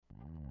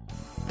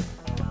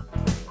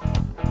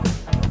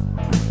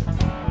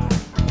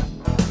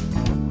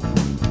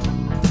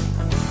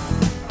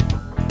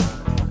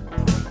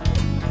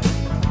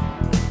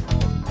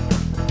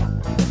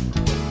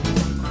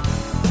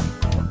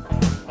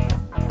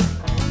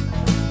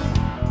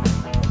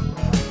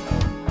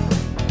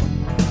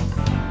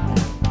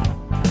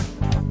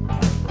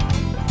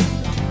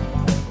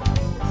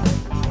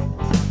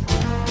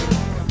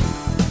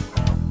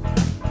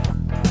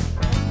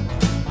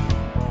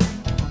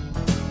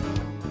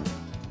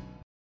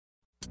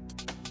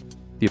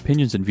The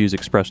opinions and views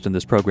expressed in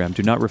this program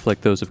do not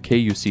reflect those of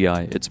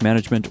KUCI, its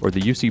management, or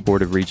the UC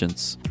Board of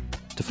Regents.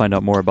 To find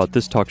out more about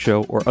this talk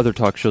show or other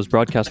talk shows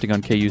broadcasting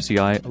on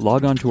KUCI,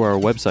 log on to our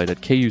website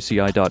at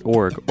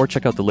kuci.org or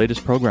check out the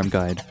latest program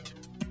guide.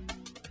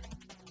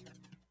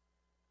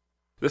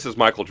 This is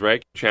Michael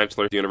Drake,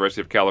 Chancellor at the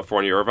University of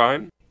California,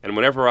 Irvine, and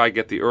whenever I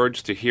get the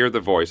urge to hear the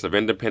voice of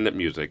independent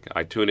music,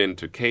 I tune in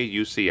to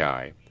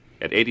KUCI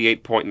at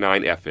 88.9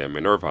 FM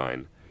in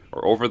Irvine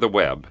or over the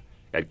web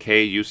at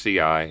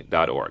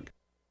kuci.org.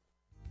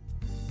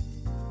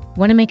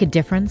 Want to make a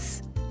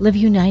difference? Live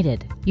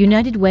United.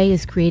 United Way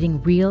is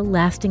creating real,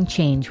 lasting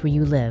change where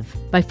you live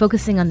by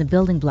focusing on the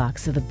building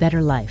blocks of a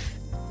better life: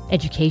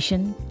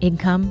 education,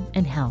 income,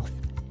 and health.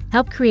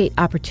 Help create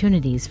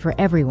opportunities for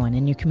everyone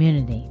in your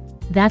community.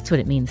 That's what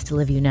it means to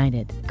live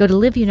united. Go to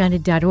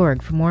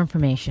liveunited.org for more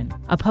information.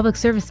 A public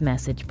service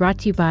message brought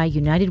to you by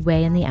United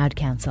Way and the Ad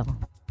Council.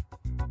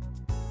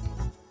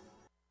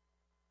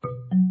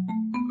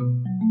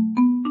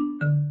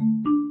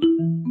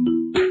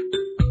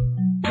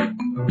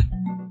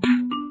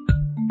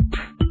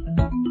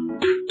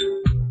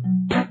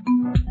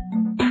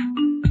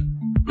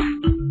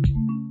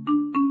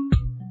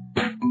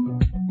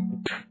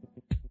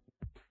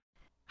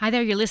 Hi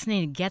there, you're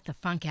listening to Get the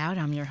Funk Out.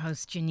 I'm your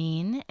host,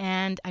 Janine,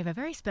 and I have a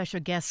very special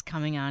guest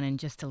coming on in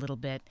just a little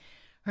bit.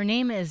 Her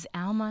name is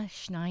Alma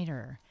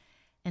Schneider.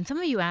 And some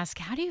of you ask,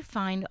 how do you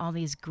find all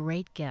these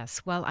great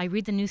guests? Well, I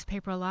read the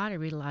newspaper a lot. I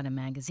read a lot of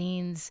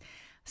magazines.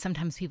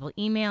 Sometimes people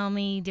email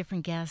me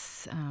different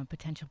guests,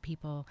 potential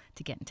people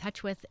to get in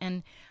touch with.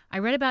 And I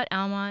read about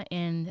Alma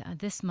in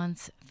this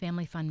month's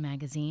Family Fun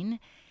magazine.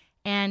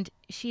 And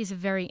she has a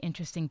very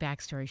interesting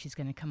backstory. She's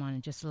going to come on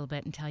in just a little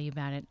bit and tell you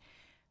about it.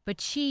 But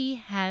she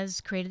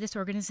has created this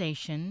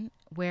organization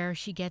where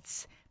she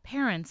gets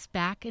parents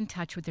back in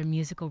touch with their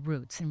musical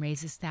roots and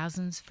raises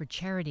thousands for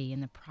charity in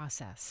the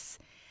process.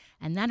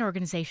 And that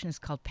organization is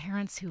called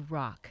Parents Who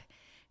Rock.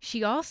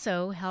 She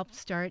also helped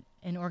start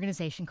an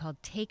organization called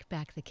Take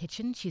Back the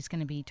Kitchen. She's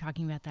going to be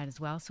talking about that as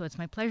well. So it's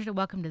my pleasure to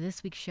welcome to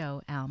this week's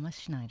show, Alma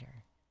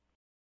Schneider.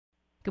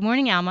 Good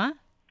morning, Alma.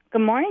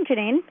 Good morning,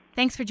 Janine.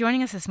 Thanks for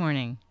joining us this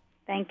morning.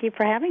 Thank you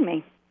for having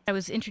me. I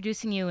was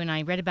introducing you, and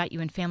I read about you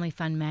in Family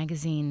Fun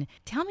magazine.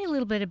 Tell me a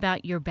little bit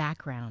about your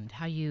background,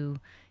 how I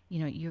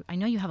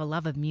know you have a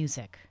love of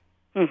music.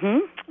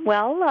 Mm-hmm.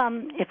 Well,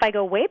 if I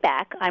go way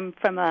back, I'm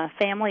from a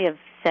family of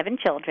 7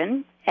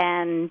 children,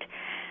 and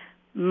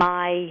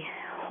my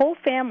whole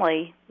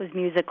family was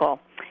musical.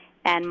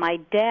 And my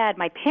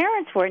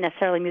parents weren't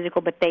necessarily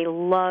musical, but they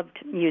loved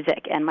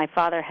music, and my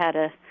father had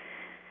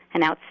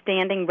an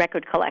outstanding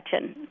record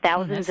collection,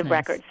 thousands of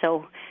records.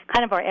 So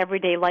kind of our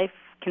everyday life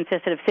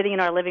consisted of sitting in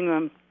our living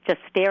room just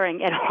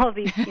staring at all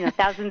these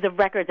thousands of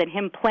records and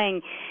him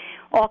playing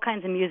all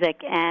kinds of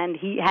music. And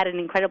he had an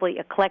incredibly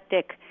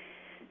eclectic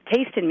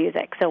taste in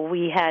music. So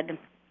we had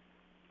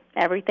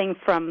everything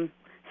from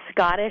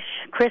Scottish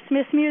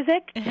Christmas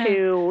music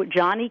to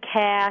Johnny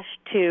Cash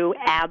to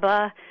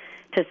ABBA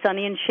to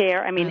Sonny and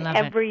Cher. I mean,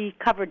 every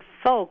covered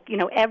folk,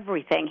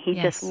 everything. He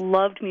just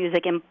loved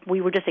music, and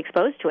we were just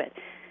exposed to it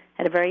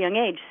at a very young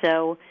age.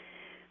 So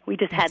we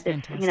just had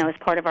this, as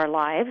part of our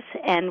lives,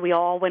 and we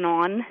all went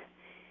on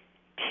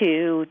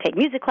to take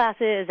music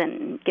classes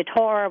and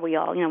guitar. We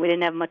all, we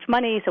didn't have much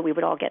money, so we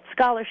would all get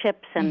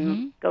scholarships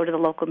and go to the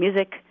local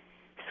music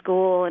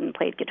school and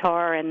played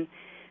guitar. And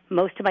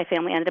most of my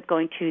family ended up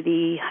going to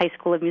the High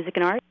School of Music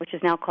and Art, which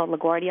is now called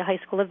LaGuardia High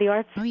School of the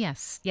Arts. Oh,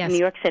 yes. In New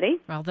York City.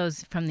 For all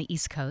those from the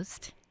East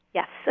Coast.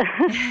 Yes.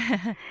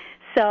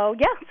 So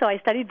I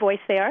studied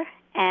voice there,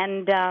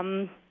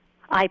 and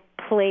I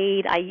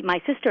played, my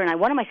sister and I,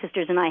 one of my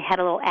sisters and I had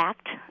a little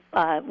act.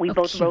 We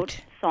both wrote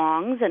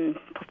songs and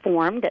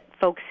performed at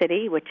Folk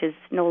City, which is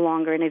no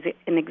longer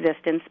in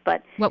existence.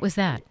 But what was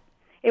that?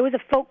 It was a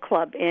folk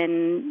club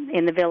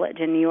in the Village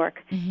in New York.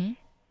 Mm-hmm.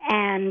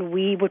 And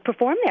we would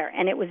perform there,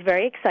 and it was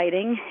very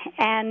exciting.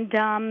 And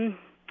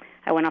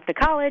I went off to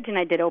college, and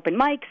I did open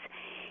mics.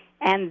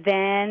 And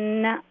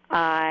then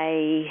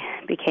I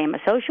became a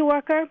social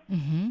worker.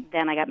 Mm-hmm.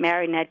 Then I got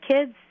married and had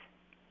kids.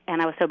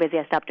 And I was so busy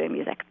I stopped doing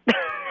music.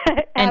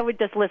 And I would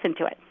just listen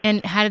to it.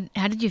 And how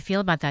did you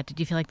feel about that? Did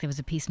you feel like there was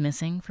a piece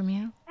missing from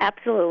you?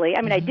 Absolutely.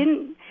 I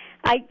mean,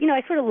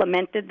 I sort of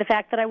lamented the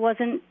fact that I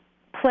wasn't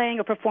playing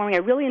or performing. I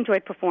really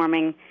enjoyed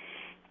performing,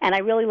 and I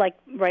really liked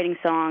writing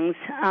songs.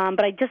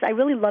 But I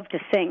really love to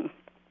sing.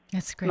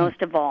 That's great.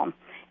 Most of all.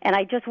 And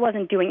I just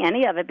wasn't doing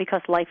any of it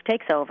because life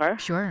takes over.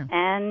 Sure.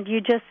 And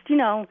you just,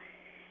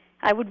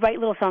 I would write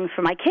little songs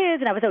for my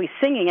kids, and I was always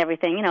singing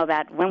everything,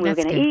 about when we were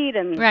going to eat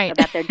and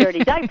about their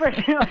dirty diapers.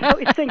 I was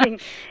always singing,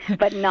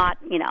 but not,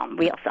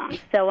 real songs.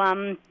 So,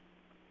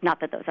 not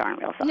that those aren't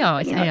real songs. No,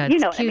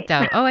 it's cute,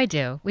 though. Oh, I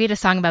do. We had a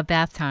song about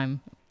bath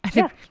time. I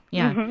think,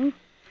 yeah. Mm-hmm.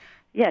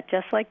 Yeah,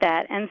 just like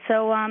that. And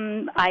so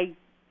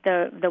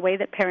the way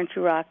that Parents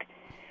Who Rock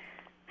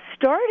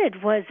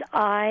started was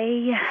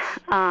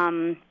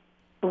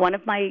one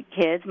of my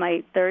kids,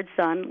 my third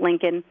son,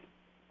 Lincoln,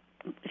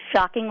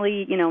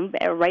 shockingly,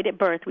 right at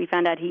birth, we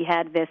found out he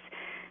had this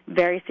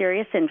very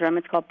serious syndrome.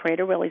 It's called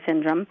Prader-Willi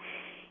syndrome.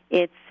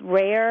 It's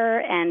rare,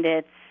 and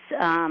it's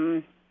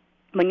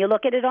when you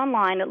look at it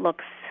online, it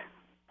looks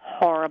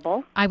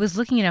horrible. I was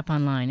looking it up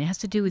online. It has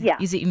to do with,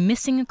 is it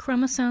missing a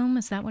chromosome?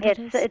 Is that what it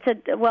is?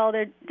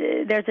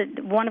 There's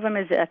one of them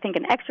is, I think,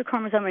 an extra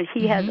chromosome, and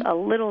he has a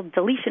little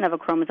deletion of a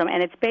chromosome.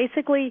 And it's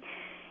basically,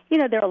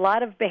 there are a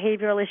lot of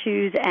behavioral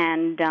issues,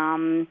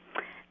 and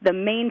the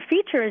main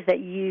feature is that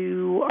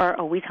you are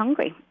always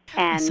hungry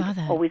and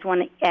always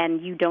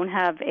and you don't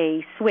have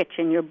a switch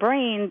in your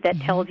brain that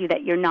tells you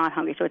that you're not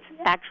hungry. So it's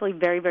actually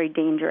very, very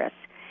dangerous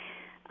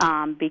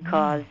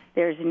because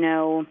there's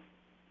no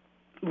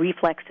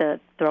reflex to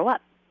throw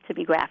up, to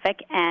be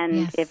graphic,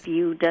 and if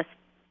you just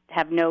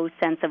have no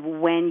sense of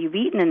when you've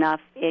eaten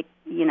enough,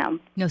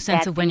 no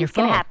sense of when you're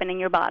full, can happen in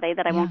your body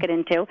that I won't get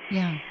into.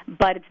 Yeah.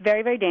 But it's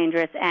very, very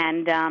dangerous,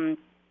 and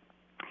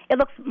it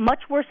looks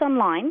much worse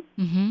online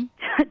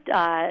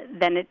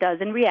than it does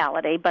in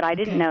reality. But I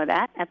didn't know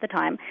that at the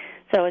time,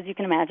 so as you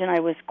can imagine, I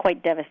was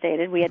quite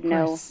devastated. We had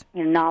no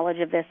knowledge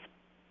of this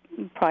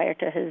prior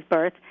to his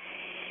birth.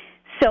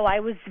 So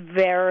I was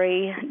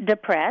very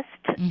depressed,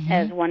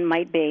 as one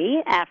might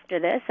be, after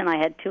this, and I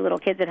had 2 little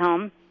kids at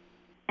home.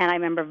 And I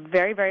remember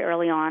very, very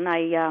early on,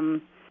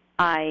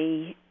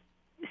 I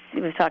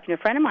was talking to a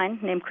friend of mine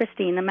named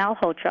Christina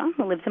Malhotra,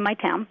 who lives in my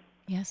town.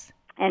 Yes.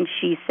 And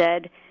she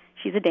said,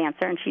 she's a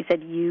dancer, and she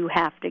said, you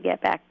have to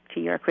get back to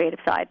your creative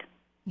side.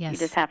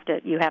 Yes.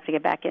 You have to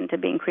get back into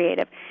being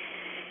creative.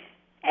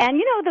 And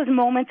those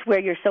moments where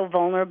you're so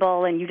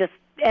vulnerable, and you just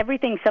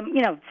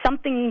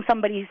something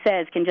somebody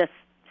says can just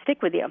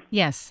stick with you.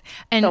 Yes.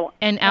 And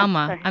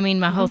Alma,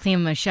 my whole theme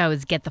of my show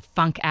is get the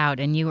funk out,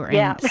 and you were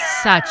in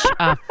such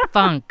a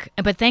funk.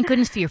 But thank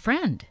goodness for your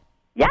friend.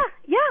 Yeah.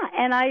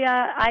 And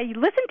I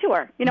listened to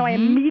her. I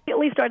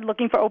immediately started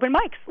looking for open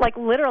mics. Like,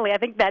 literally, I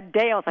think that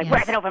day I was like,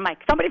 where's an open mic?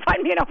 Somebody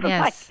find me an open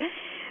mic.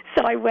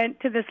 So I went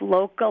to this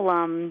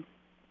local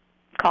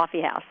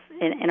coffee house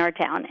in our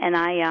town, and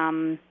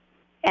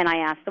I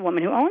asked the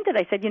woman who owned it,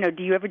 I said,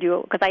 do you ever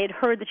do, because I had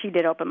heard that she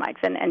did open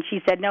mics, and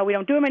she said, no, we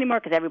don't do them anymore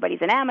because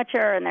everybody's an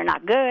amateur and they're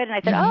not good. And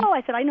I said,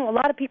 I know a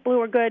lot of people who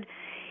are good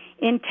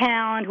in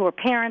town who are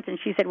parents. And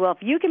she said, well, if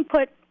you can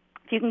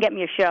get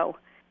me a show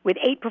with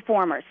 8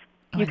 performers,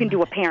 you can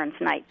do a parents'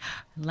 night.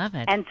 Love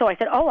it. And so I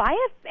said, I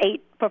have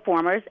 8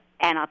 performers.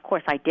 And, of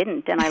course, I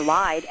didn't, and I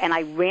lied, and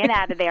I ran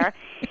out of there.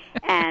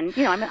 And,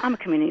 I'm a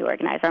community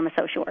organizer. I'm a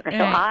social worker.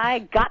 So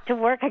I got to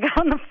work. I got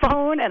on the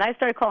phone, and I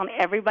started calling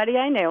everybody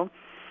I knew.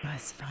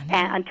 That's funny.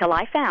 And until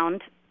I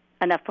found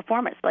enough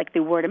performers, like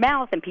through word of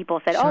mouth, and people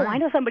said, I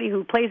know somebody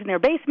who plays in their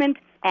basement,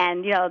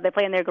 and, they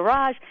play in their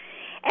garage.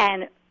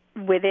 And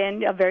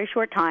within a very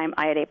short time,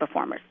 I had 8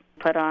 performers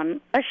put on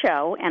a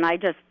show, and I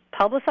just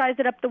publicized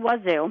it up the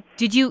wazoo.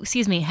 Did you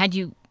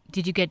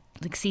get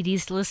like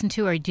CDs to listen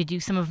to, or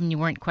some of them you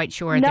weren't quite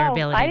sure of their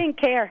ability? No, I didn't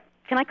care.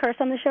 Can I curse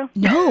on the show?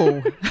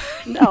 No.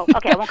 No,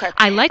 okay, I won't curse.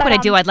 I like what I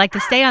do. I'd like to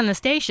stay on the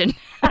station.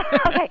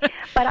 Okay,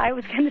 but I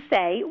was going to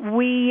say,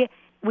 we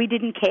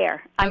didn't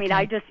care. I mean,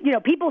 I just,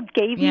 people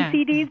gave me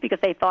CDs because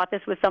they thought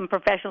this was some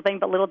professional thing,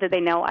 but little did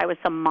they know I was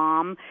some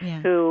mom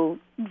who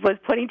was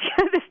putting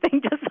together this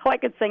thing just so I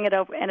could sing it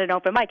at an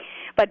open mic.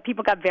 But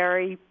people got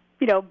very,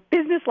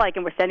 businesslike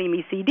and were sending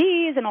me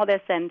CDs and all this,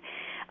 and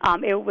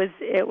it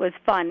was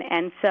fun.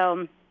 And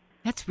so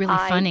that's really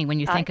funny when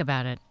you think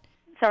about it.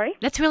 Sorry?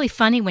 That's really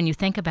funny when you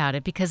think about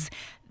it because,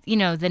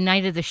 the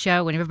night of the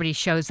show when everybody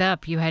shows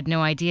up, you had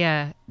no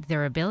idea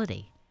their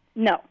ability.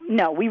 No,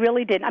 we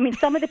really didn't. I mean,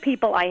 some of the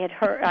people I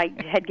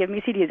had given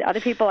me CDs.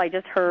 Other people I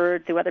just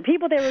heard through other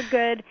people they were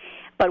good,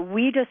 but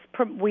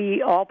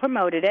we all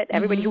promoted it.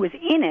 Everybody who was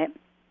in it.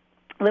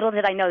 Little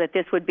did I know that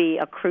this would be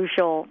a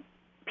crucial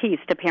piece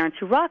to Parents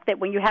Who Rock. That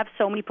when you have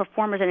so many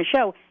performers in a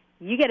show,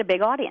 you get a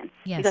big audience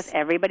because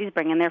everybody's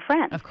bringing their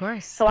friends. Of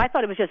course. So I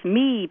thought it was just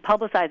me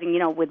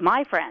publicizing, with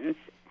my friends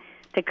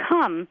to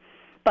come,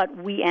 but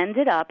we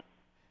ended up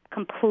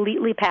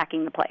completely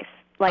packing the place.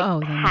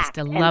 Like they must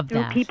have loved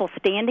that. People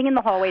standing in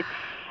the hallways.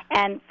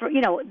 And,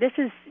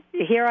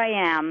 here I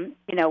am,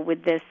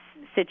 with this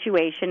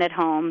situation at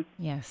home.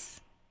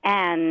 Yes.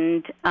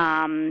 And,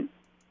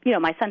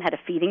 my son had a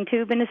feeding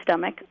tube in his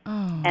stomach.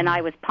 Oh. And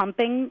I was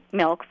pumping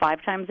milk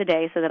 5 times a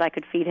day so that I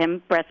could feed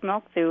him breast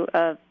milk through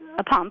a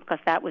pump because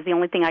that was the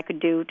only thing I could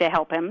do to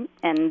help him.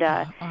 And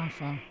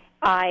awful.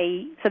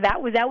 So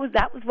that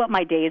was what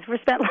my days were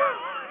spent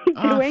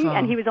doing. Awful.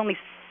 And he was only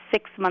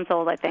 6 months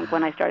old, I think,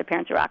 when I started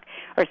Parents Who Rock,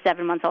 or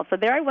 7 months old. So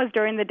there I was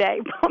during the day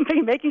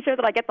pumping, making sure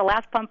that I get the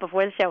last pump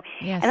before the show.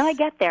 Yes. And then I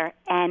get there,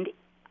 and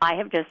I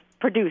have just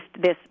produced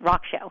this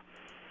rock show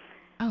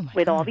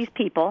with all these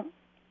people,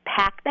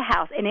 packed the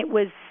house, and it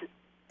was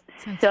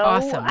so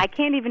awesome. I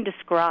can't even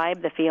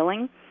describe the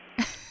feeling.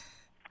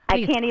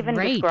 I can't even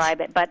describe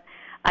it, but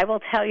I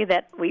will tell you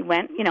that we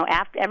went,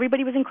 after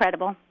everybody was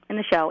incredible in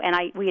the show,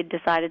 and we had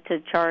decided to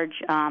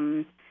charge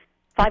 $5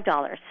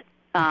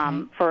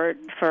 for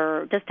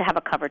just to have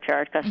a cover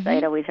charge because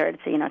I'd always heard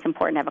it's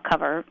important to have a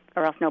cover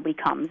or else nobody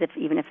comes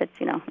even if it's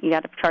you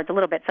got to charge a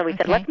little bit. So we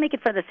said let's make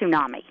it for the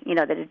tsunami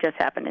that had just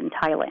happened in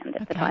Thailand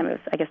at the time. It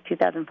was I guess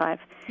 2005.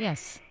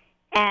 Yes.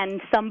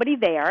 And somebody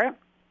there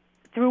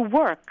through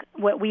work,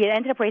 we had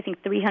ended up raising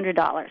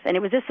 $300, and it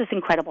was just this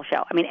incredible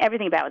show. I mean,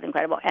 everything about it was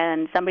incredible.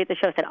 And somebody at the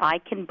show said, I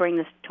can bring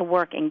this to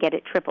work and get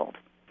it tripled.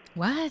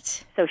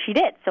 What? So she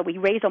did. So we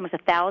raised almost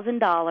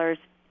 $1,000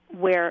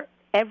 where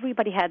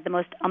everybody had the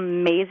most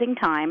amazing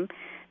time.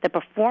 The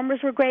performers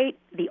were great.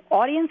 The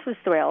audience was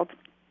thrilled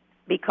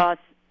because,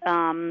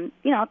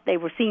 they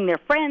were seeing their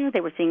friends.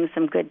 They were seeing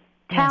some good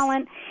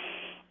talent.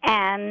 Yes.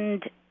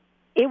 And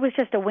it was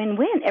just a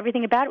win-win.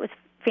 Everything about it was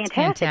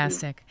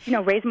fantastic.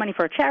 Raise money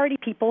for a charity,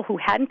 people who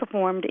hadn't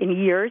performed in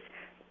years.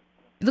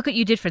 Look what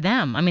you did for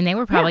them. I mean, they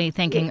were probably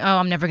thinking, oh,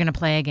 I'm never going to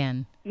play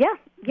again.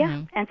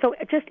 Yeah. And so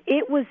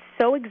it was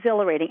so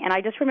exhilarating. And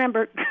I just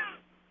remember,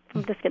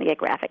 I'm just going to get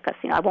graphic because,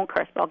 I won't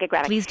curse, but I'll get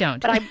graphic. Please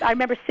don't. But I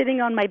remember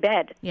sitting on my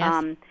bed.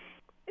 Yes.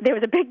 There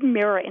was a big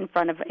mirror in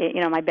front of,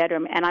 my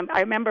bedroom. And I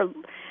remember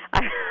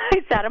I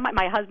sat on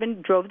my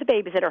husband drove the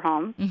babysitter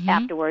home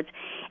afterwards.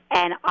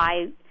 And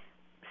I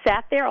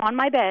sat there on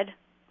my bed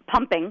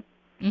pumping.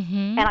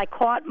 And I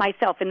caught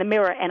myself in the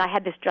mirror, and I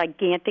had this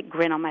gigantic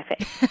grin on my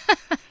face.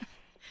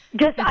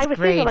 I was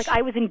thinking, like,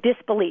 I was in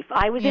disbelief.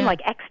 I was in,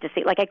 like,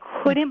 ecstasy. Like, I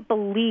couldn't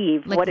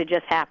believe what had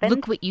just happened.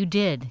 Look what you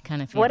did,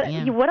 kind of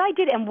feeling. What I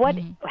did and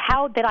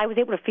how that I was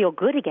able to feel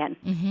good again.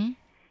 I'm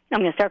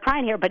going to start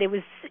crying here, but it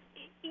was,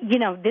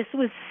 this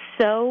was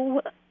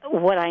so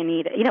what I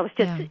needed. It was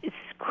just, it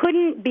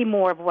couldn't be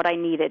more of what I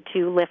needed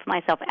to lift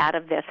myself out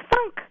of this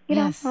funk,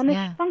 on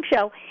this funk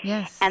show.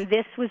 Yes. And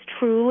this was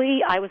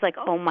truly, I was like,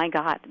 oh my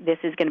God, this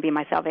is going to be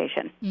my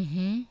salvation.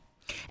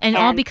 And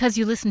all because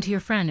you listened to your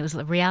friend. It was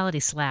a reality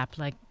slap.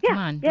 Like, come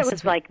on. Yeah, it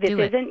was like, this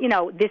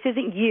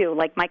isn't you.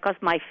 Like,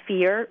 my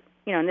fear,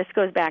 and this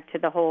goes back to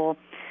the whole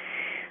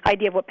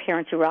idea of what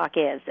Parents Who Rock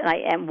is,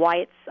 and why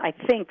it's, I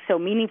think, so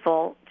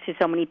meaningful to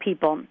so many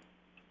people,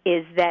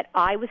 is that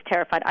I was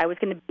terrified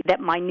that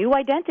my new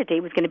identity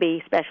was going to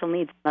be special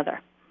needs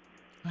mother.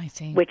 I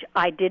see. Which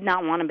I did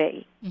not want to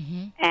be.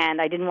 And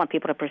I didn't want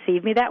people to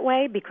perceive me that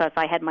way because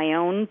I had my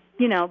own,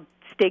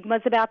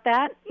 stigmas about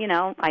that.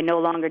 I no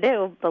longer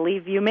do,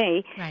 believe you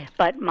me. Right.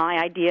 But my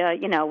idea,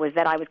 was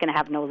that I was going to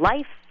have no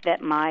life,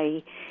 that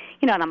and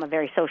I'm a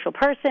very social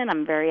person,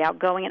 I'm very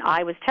outgoing, and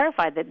I was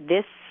terrified that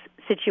this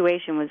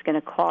situation was going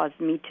to cause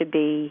me to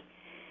be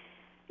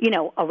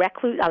a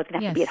recluse. I was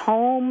going to have to be at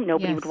home.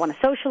 Nobody would want to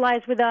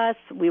socialize with us.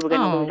 We were going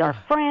to lose our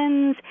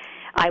friends.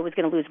 I was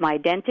going to lose my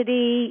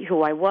identity,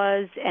 who I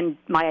was, and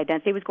my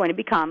identity was going to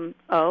become,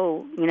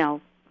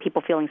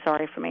 people feeling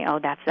sorry for me. Oh,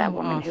 that's that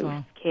woman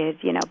who's kids,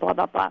 blah,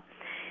 blah, blah.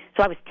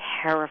 So I was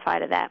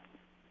terrified of that.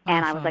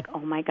 And I was like, oh,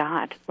 my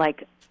God,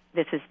 like,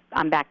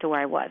 I'm back to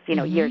where I was,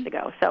 years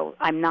ago. So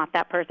I'm not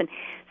that person.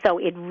 So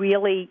it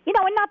really,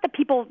 and not that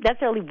people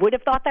necessarily would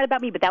have thought that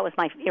about me, but that was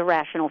my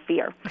irrational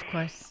fear. Of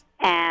course.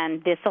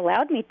 And this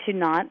allowed me to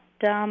not,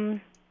 to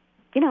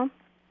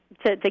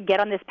get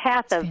on this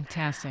path of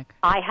fantastic.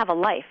 I have a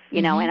life,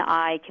 and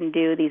I can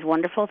do these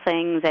wonderful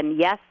things. And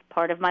yes,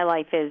 part of my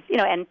life is,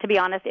 and to be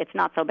honest, it's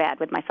not so bad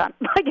with my son.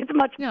 Like it's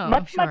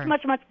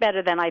much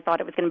better than I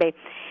thought it was going to be.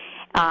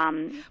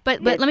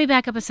 But let me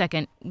back up a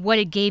second. What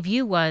it gave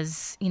you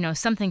was,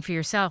 something for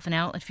yourself, an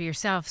outlet for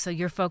yourself. So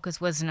your focus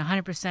wasn't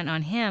 100%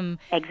 on him.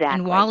 Exactly.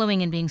 And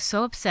wallowing and being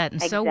so upset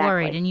and so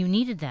worried, and you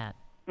needed that.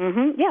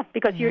 Yeah,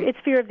 because it's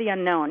fear of the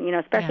unknown,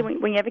 especially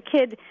when you have a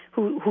kid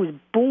who's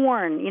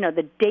born,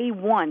 the day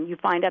one, you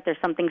find out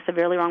there's something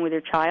severely wrong with your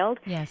child.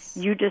 Yes.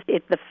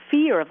 It's the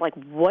fear of like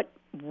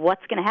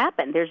what's going to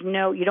happen.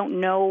 You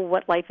don't know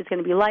what life is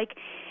going to be like.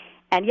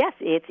 And yes,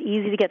 it's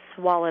easy to get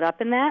swallowed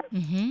up in that.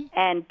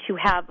 And to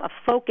have a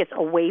focus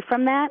away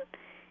from that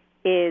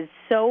is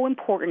so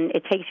important.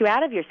 It takes you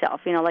out of yourself.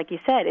 Like you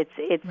said,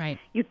 it's right.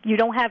 You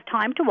don't have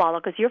time to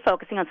wallow because you're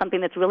focusing on something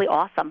that's really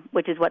awesome,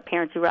 which is what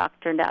Parents Who Rock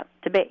turned out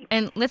to be.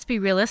 And let's be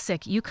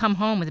realistic. You come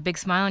home with a big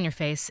smile on your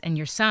face, and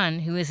your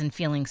son, who isn't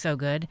feeling so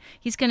good,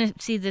 he's going to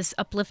see this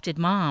uplifted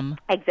mom.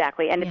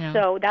 Exactly. And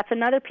so that's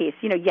another piece.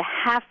 You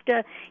have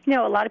to,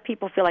 a lot of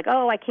people feel like,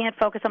 oh, I can't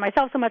focus on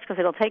myself so much because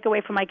it'll take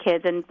away from my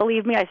kids. And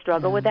believe me, I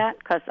struggle with that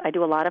because I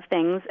do a lot of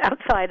things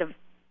outside of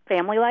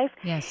family life.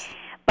 Yes.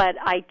 But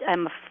I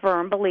am a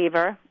firm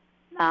believer,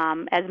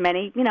 as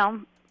many,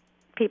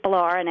 people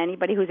are, and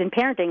anybody who's in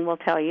parenting will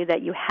tell you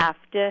that you have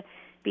to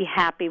be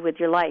happy with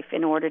your life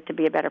in order to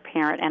be a better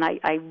parent. And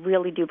I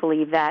really do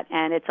believe that,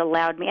 and it's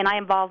allowed me, and I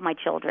involve my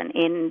children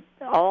in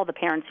all the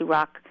Parents Who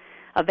Rock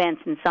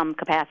events in some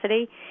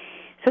capacity.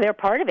 So they're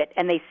part of it,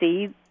 and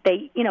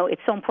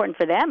it's so important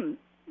for them.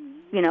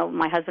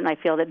 My husband and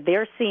I feel that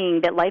they're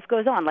seeing that life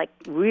goes on, like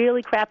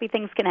really crappy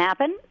things can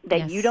happen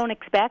that you don't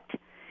expect.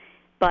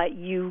 But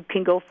you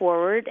can go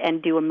forward and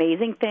do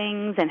amazing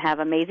things and have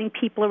amazing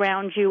people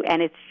around you,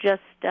 and it's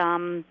just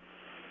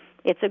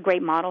it's a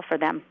great model for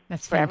them.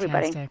 That's for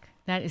fantastic.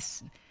 Everybody.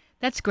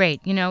 That's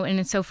great.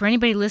 And so for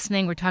anybody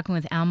listening, we're talking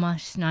with Alma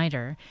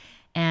Schneider,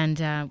 and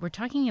we're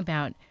talking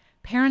about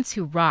Parents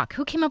Who Rock.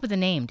 Who came up with the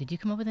name? Did you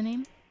come up with the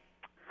name?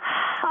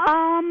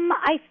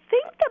 I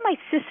think that my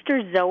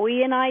sister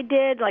Zoe and I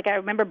did. Like I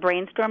remember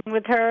brainstorming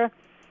with her,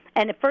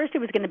 and at first it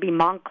was going to be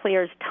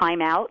Montclair's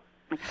Time Out.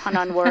 like pun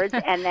on words,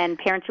 and then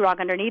Parents Who Rock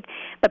underneath.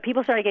 But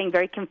people started getting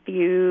very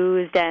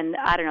confused, and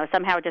I don't know,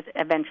 somehow it just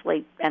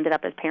eventually ended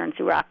up as Parents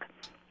Who Rock.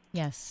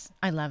 Yes,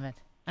 I love it.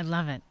 I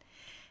love it.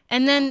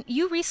 And then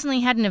you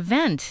recently had an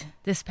event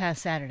this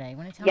past Saturday.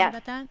 Want to tell me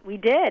about that? Yes, we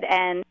did,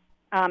 and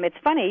it's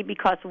funny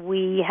because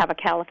we have a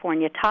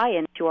California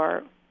tie-in to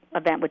our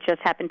event, which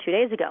just happened 2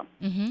 days ago.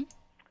 Mm-hmm.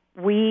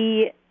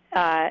 We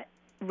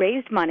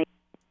raised money.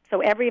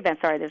 So every event,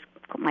 sorry, there's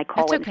my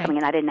call is coming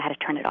in. I didn't know how to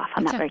turn it off.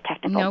 I'm not very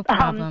technical. No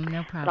problem,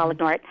 no problem. But I'll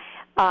ignore it.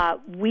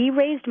 We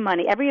raised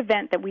money. Every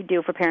event that we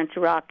do for Parents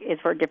Who Rock is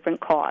for a different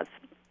cause.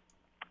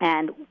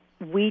 And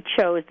we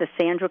chose the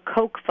Sandra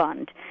Koch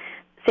Fund.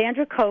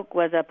 Sandra Koch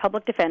was a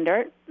public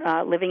defender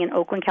living in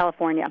Oakland,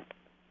 California.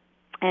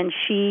 And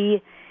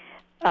she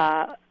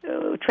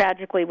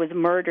tragically was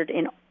murdered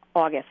in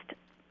August,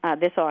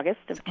 this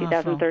August of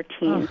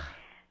 2013.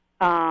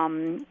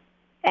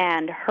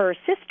 And her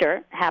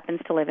sister happens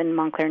to live in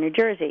Montclair, New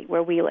Jersey,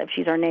 where we live.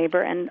 She's our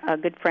neighbor and a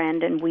good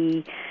friend, and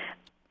we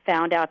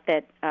found out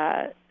that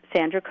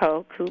Sandra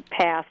Koch, who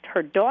passed,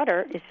 her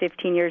daughter is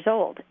 15 years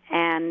old,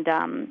 and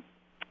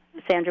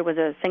Sandra was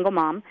a single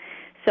mom.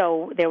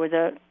 So there was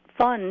a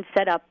fund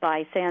set up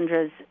by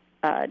Sandra's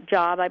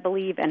job, I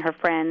believe, and her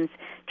friends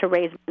to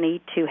raise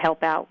money to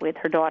help out with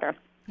her daughter.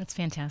 That's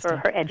fantastic. For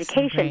her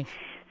education.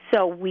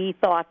 So we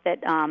thought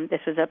that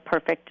this was a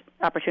perfect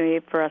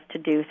opportunity for us to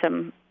do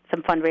some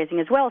fundraising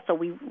as well. So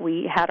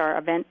we had our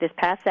event this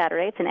past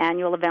Saturday. It's an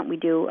annual event we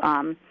do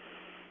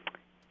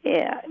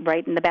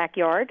right in the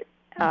backyard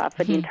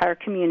for the entire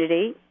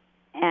community.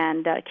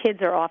 And kids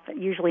are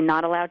usually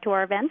not allowed to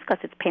our events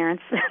because it's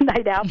parents'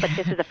 night out, but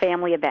this is a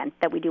family event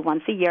that we do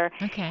once a year.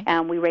 Okay.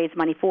 And we raise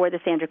money for the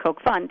Sandra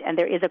Koch Fund. And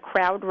there is a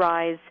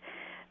CrowdRise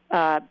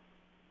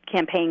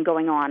campaign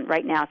going on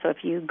right now. So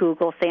if you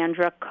Google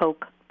Sandra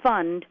Koch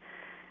Fund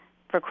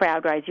for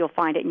CrowdRise, you'll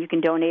find it, and you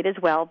can donate as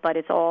well, but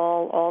it's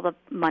all the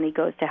money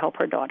goes to help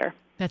her daughter.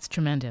 That's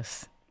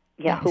tremendous.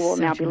 Yeah, who will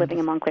now be living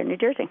in Montclair, New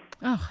Jersey.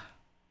 Oh,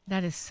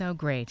 that is so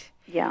great.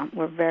 Yeah,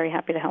 we're very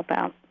happy to help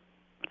out.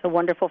 It's a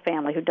wonderful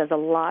family who does a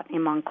lot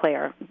in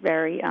Montclair,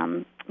 very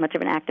much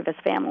of an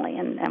activist family,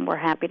 and we're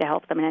happy to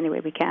help them in any way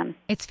we can.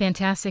 It's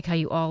fantastic how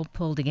you all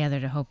pull together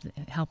to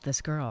help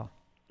this girl.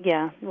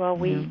 Yeah, well,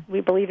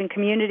 we believe in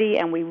community,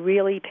 and we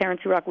really,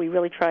 Parents Who Rock, we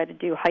really try to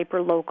do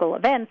hyper-local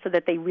events so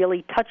that they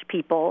really touch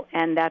people,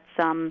 and that's,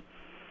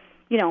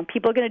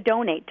 people are going to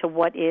donate to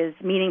what is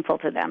meaningful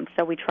to them.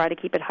 So we try to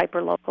keep it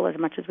hyper-local as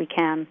much as we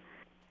can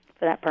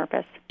for that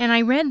purpose. And I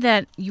read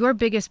that your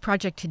biggest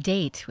project to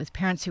date with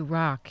Parents Who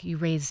Rock, you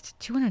raised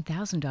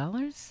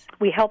 $200,000?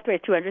 We helped raise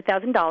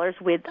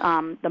 $200,000 with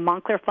the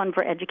Montclair Fund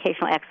for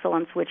Educational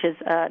Excellence, which is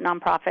a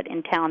nonprofit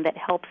in town that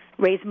helps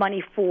raise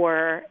money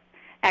for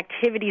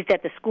activities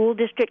that the school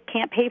district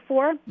can't pay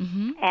for,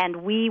 and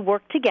we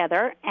work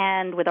together,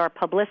 and with our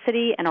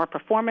publicity and our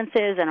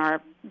performances and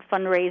our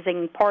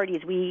fundraising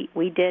parties, we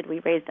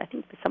raised, I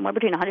think, somewhere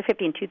between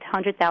 $150,000 and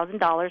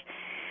 $200,000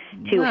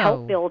 to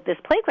help build this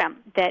playground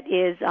that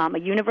is a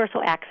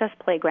universal access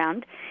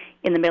playground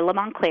in the middle of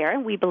Montclair.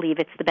 We believe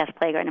it's the best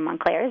playground in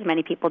Montclair, as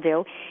many people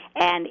do,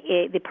 and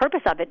the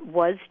purpose of it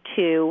was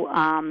to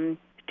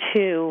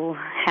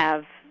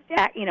have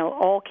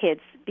all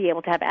kids be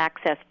able to have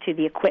access to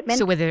the equipment.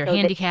 So whether they're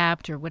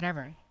handicapped or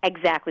whatever.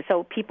 Exactly.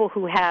 So people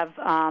who have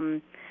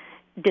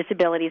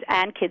disabilities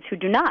and kids who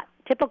do not,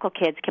 typical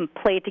kids, can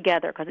play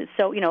together because it's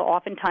so,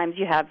 oftentimes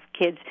you have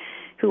kids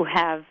who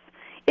have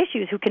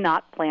issues who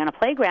cannot play on a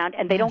playground,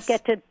 and they don't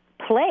get to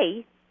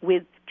play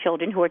with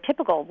children who are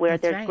typical, where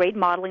there's great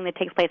modeling that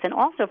takes place. And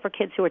also for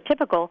kids who are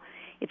typical,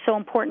 it's so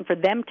important for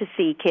them to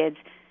see kids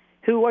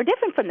who are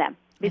different from them.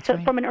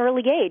 From an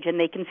early age, and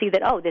they can see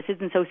that, this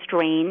isn't so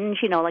strange,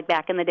 like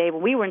back in the day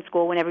when we were in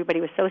school when everybody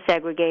was so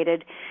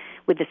segregated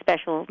with the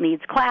special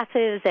needs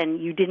classes,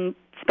 and you didn't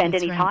spend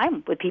any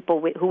time with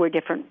people who were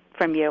different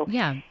from you.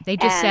 Yeah, they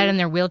just sat in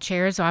their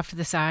wheelchairs off to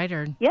the side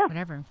or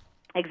whatever.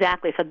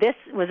 Exactly. So this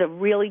was a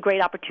really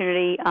great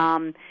opportunity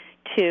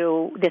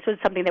this was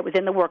something that was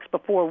in the works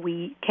before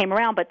we came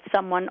around, but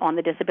someone on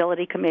the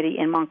Disability Committee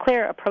in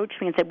Montclair approached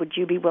me and said, would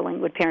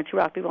Parents Who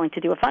Rock be willing to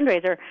do a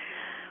fundraiser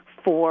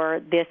for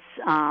this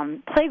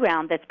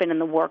playground that's been in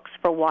the works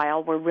for a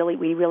while? We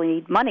really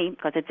need money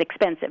because it's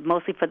expensive,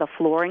 mostly for the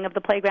flooring of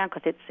the playground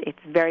because it's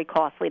very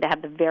costly to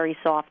have the very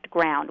soft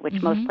ground,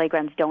 which most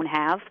playgrounds don't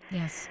have,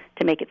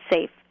 to make it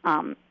safe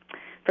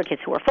for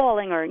kids who are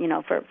falling or,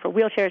 for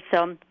wheelchairs.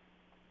 So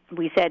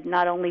we said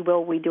not only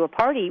will we do a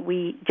party,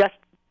 we just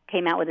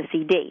came out with a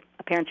CD,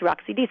 a Parents Who Rock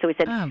CD. So we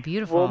said,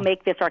 we'll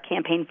make this our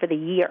campaign for the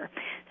year.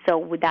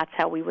 So that's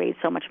how we raised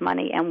so much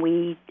money, and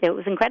it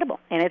was incredible.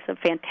 And it's a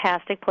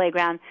fantastic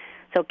playground,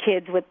 so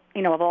kids with,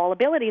 of all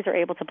abilities are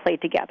able to play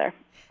together.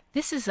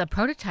 This is a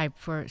prototype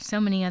for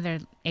so many other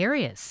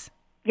areas.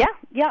 Yeah,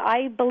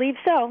 I believe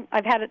so.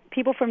 I've had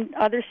people from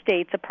other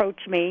states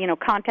approach me,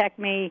 contact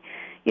me,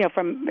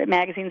 from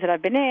magazines that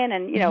I've been in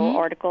and,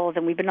 articles,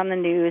 and we've been on the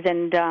news,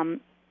 and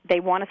they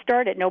want to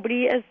start it.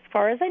 Nobody, as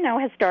far as I know,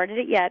 has started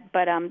it yet,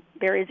 but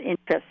there is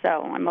interest,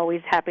 so I'm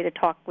always happy to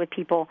talk with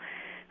people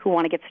who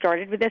want to get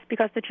started with this,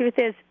 because the truth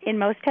is, in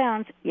most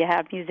towns, you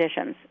have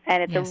musicians,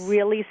 and it's a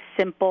really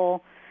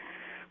simple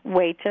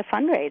way to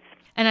fundraise.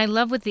 And I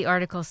love what the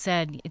article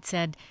said. It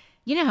said,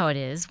 you know how it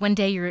is. One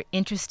day you're an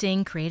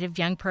interesting, creative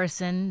young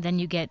person, then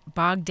you get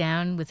bogged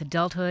down with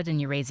adulthood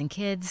and you're raising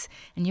kids,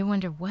 and you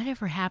wonder,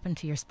 whatever happened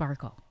to your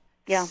sparkle?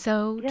 Yeah.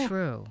 So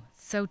true.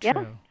 So true.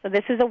 Yeah. So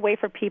this is a way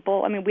for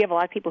people. I mean, we have a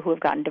lot of people who have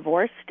gotten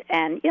divorced,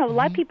 and a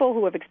lot of people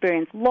who have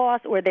experienced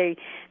loss, or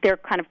they're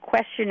kind of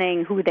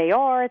questioning who they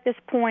are at this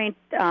point.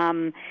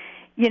 Am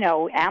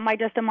I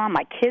just a mom?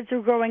 My kids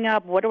are growing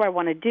up. What do I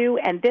want to do?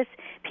 And this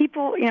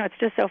people, it's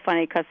just so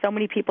funny because so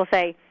many people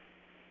say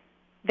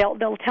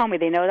they'll tell me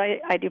they know that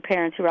I do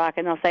Parents Who Rock,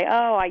 and they'll say,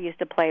 "Oh, I used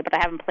to play, but I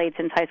haven't played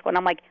since high school." And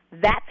I'm like,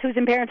 "That's who's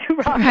in Parents Who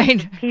Rock."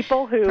 Right.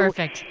 People who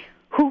Perfect.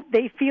 Who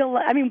they feel.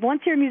 I mean,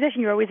 once you're a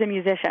musician, you're always a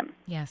musician.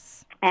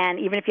 Yes. And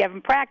even if you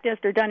haven't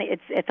practiced or done it,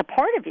 it's a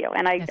part of you.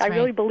 And I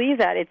really believe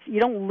that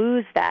you don't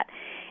lose that.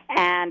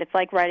 And it's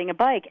like riding a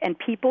bike. And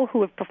people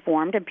who have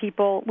performed, and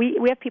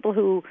we have people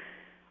who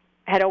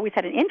had always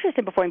had an interest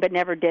in performing but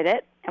never did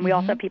it. And we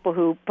also have people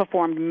who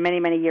performed many,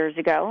 many years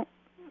ago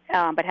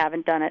but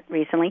haven't done it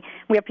recently.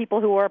 We have people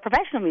who are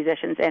professional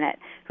musicians in it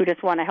who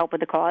just want to help with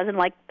the cause and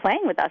like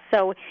playing with us.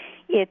 So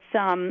it's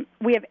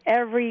we have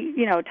every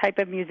type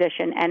of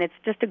musician, and it's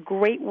just a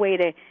great way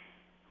to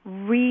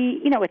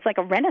it's like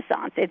a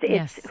renaissance.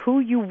 It's who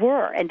you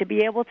were, and to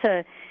be able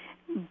to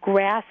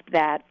grasp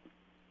that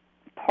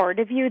part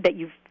of you that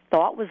you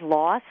thought was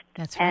lost.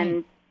 That's right.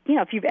 And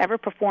if you've ever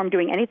performed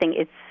doing anything,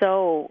 it's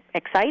so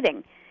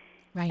exciting.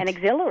 Right. And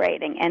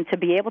exhilarating, and to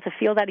be able to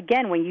feel that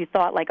again when you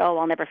thought like, oh,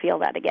 I'll never feel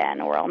that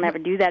again, or I'll never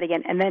do that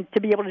again, and then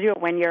to be able to do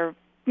it when you're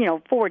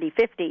 40,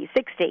 50,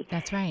 60.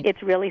 That's right.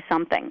 It's really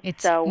something.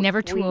 It's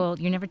never too old.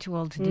 You're never too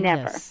old to do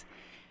this.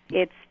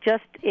 It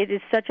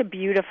is such a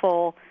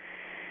beautiful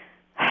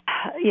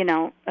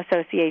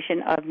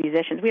association of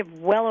musicians. We have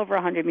well over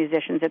 100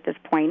 musicians at this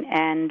point,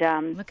 and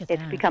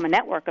it's become a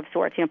network of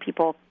sorts.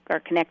 People are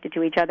connected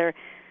to each other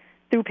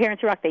through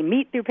Parents Who Rock. They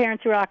meet through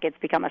Parents Who Rock. It's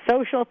become a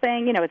social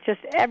thing. It's just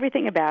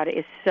everything about it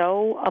is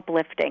so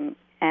uplifting.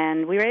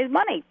 And we raise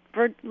money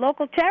for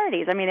local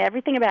charities. I mean,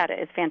 everything about it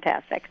is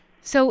fantastic.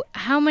 So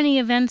how many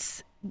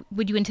events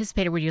would you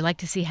anticipate or would you like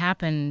to see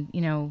happen,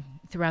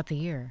 throughout the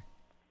year?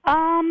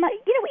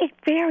 It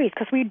varies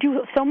because we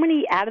do so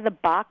many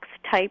out-of-the-box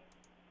type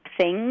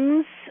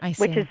things,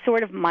 which is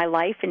sort of my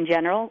life in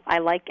general. I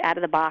like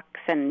out-of-the-box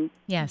and,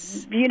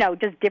 just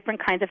different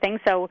kinds of things.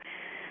 So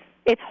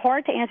it's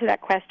hard to answer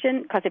that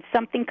question because if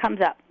something comes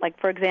up, like,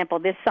 for example,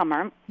 this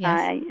summer,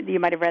 you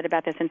might have read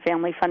about this in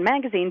Family Fun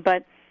magazine,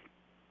 but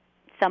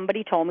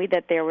somebody told me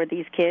that there were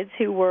these kids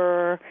who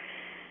were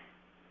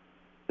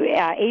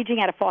aging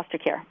out of foster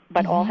care,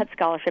 but all had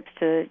scholarships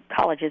to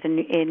colleges in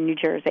New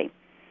Jersey.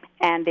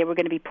 And they were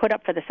going to be put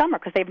up for the summer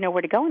because they have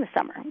nowhere to go in the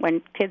summer.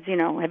 When kids,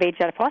 have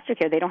aged out of foster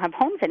care, they don't have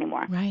homes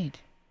anymore. Right.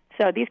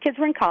 So these kids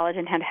were in college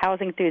and had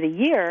housing through the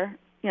year,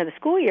 the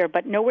school year,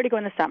 but nowhere to go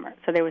in the summer.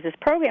 So there was this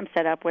program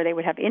set up where they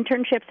would have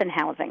internships and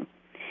housing.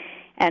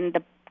 And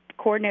the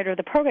coordinator of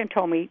the program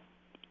told me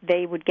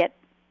they would get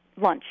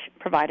lunch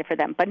provided for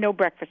them, but no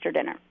breakfast or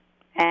dinner.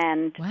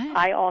 And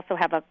I also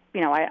have I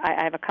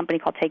have a company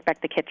called Take Back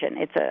the Kitchen.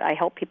 I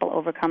help people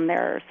overcome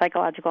their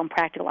psychological and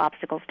practical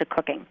obstacles to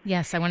cooking.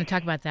 Yes, I want to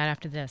talk about that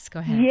after this.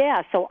 Go ahead.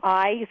 Yeah, so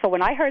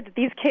when I heard that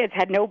these kids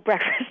had no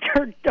breakfast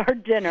or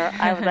dinner,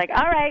 I was like,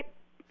 all right,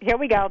 here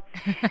we go.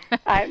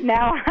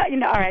 Now,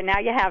 all right, now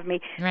you have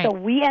me. Right. So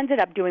we ended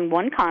up doing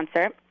one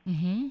concert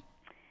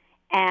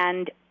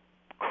and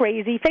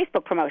crazy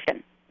Facebook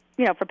promotion,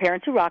 for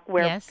Parents Who Rock,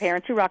 where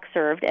Parents Who Rock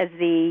served as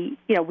we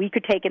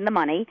could take in the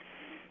money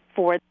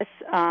for this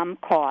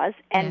cause,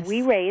 and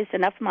we raised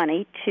enough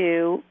money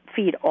to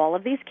feed all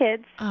of these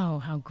kids. Oh,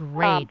 how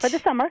great. For the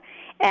summer,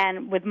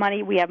 and with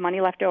money, we have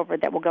money left over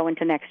that will go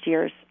into next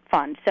year's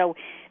fund. So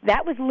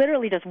that was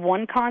literally just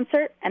one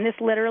concert, and this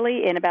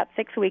literally, in about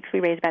 6 weeks,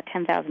 we raised about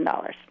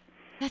 $10,000.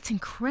 That's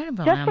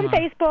incredible, just Emma. from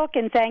Facebook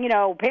and saying,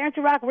 Parents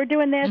Who Rock, we're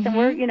doing this, and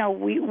we're,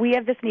 we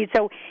have this need.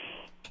 So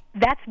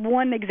that's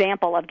one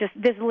example of just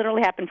this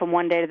literally happened from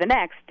one day to the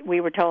next. We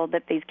were told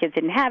that these kids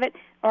didn't have it,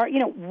 or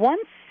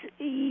once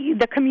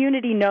the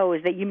community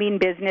knows that you mean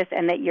business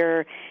and that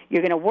you're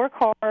going to work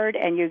hard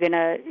and you're going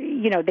to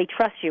they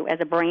trust you as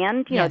a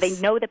brand. They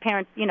know the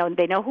parents.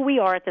 They know who we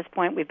are at this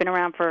point. We've been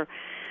around for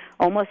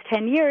almost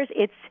 10 years.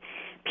 It's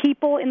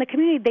people in the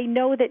community. They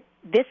know that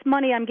this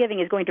money I'm giving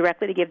is going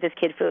directly to give this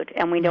kid food,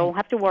 and we don't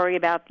have to worry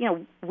about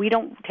we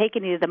don't take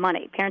any of the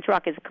money. Parents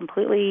Rock is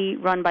completely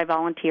run by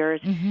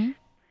volunteers.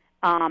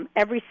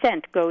 Every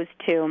cent goes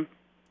to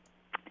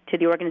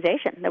the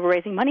organization that we're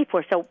raising money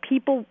for. So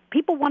people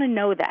want to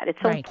know that. It's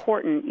so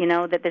important,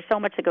 that there's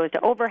so much that goes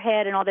to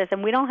overhead and all this,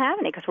 and we don't have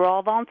any because we're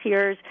all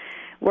volunteers.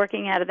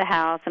 working out of the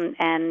house,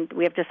 and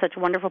we have just such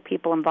wonderful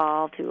people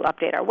involved who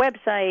update our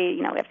website.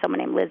 We have someone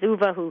named Liz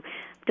Uva who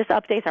just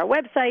updates our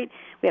website.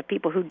 We have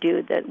people who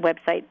do the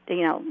website,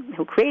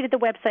 who created the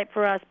website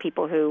for us,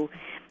 people who...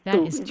 That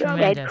is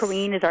tremendous. Ed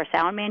Kareen is our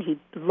sound man. He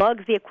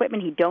lugs the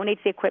equipment. He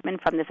donates the equipment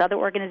from this other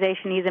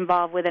organization he's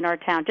involved with in our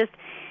town. Just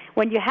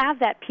when you have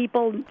that,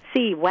 people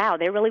see, wow,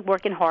 they're really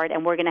working hard,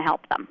 and we're going to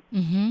help them.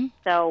 Mm-hmm.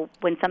 So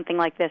when something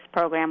like this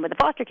program with the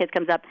foster kids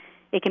comes up,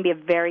 it can be a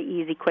very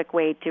easy, quick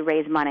way to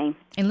raise money.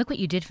 And look what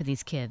you did for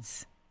these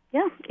kids.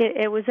 Yeah,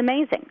 it was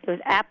amazing. It was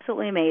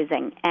absolutely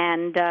amazing.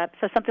 And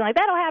so something like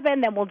that will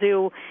happen. Then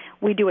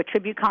we do a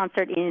tribute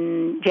concert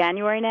in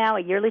January now, a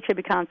yearly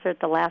tribute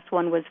concert. The last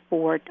one was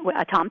for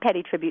a Tom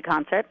Petty tribute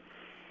concert.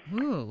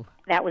 Ooh,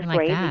 that was I like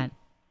great. That.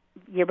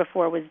 The year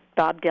before was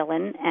Bob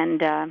Dylan,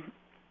 and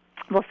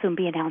we'll soon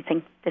be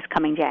announcing this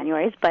coming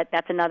January. But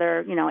that's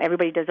another,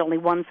 everybody does only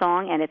one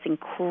song, and it's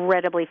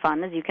incredibly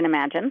fun, as you can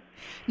imagine.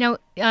 Now,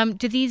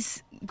 do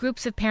these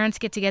groups of parents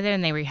get together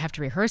and they have to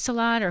rehearse a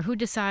lot, or who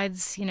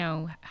decides,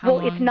 how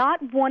long? It's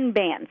not one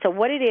band. So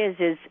what it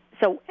is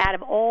so out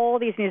of all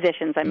these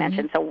musicians I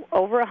mentioned, so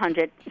over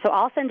 100, so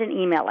I'll send an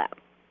email out,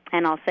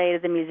 and I'll say to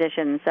the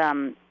musicians,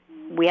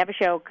 we have a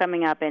show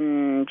coming up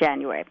in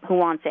January. Who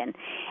wants in?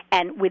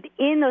 And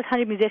within those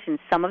 100 musicians,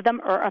 some of them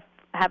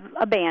have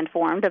a band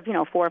formed of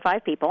 4 or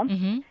 5 people.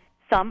 Mm-hmm.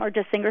 Some are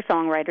just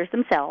singer-songwriters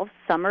themselves.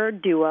 Some are a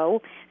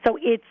duo. So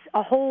it's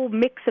a whole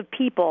mix of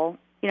people,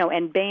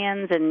 and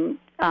bands and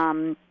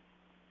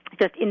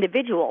just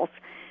individuals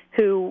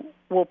who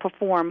will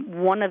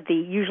perform one of the,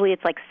 usually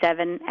it's like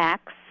 7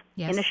 acts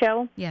in a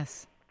show.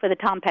 Yes. For the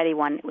Tom Petty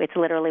one, it's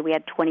literally, we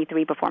had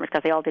 23 performers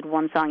because they all did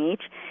one song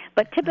each.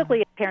 But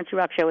typically, a Parents Who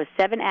Rock show is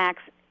 7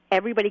 acts.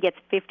 Everybody gets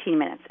 15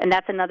 minutes. And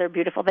that's another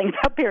beautiful thing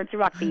about Parents Who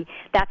Rock.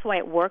 That's why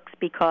it works,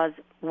 because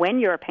when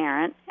you're a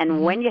parent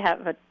and when you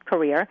have a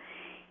career,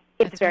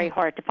 it's very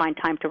hard to find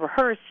time to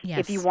rehearse. Yes.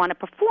 If you want to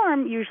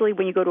perform, usually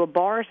when you go to a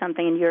bar or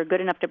something and you're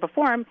good enough to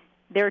perform,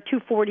 there are 2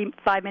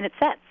 45-minute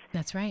sets.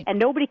 That's right. And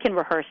nobody can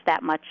rehearse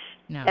that much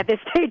No. at this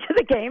stage of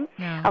the game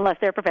unless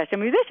they're a professional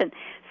musician.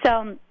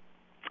 So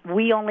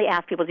we only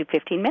ask people to do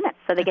 15 minutes,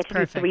 so they get to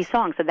do 3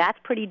 songs. So that's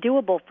pretty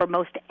doable for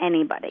most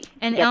anybody.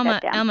 And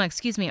Alma,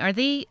 excuse me, are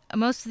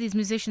most of these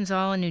musicians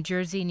all in New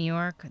Jersey, New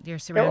York, their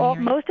surrounding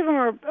area? Most of them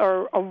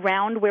are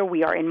around where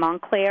we are in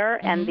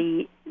Montclair and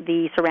the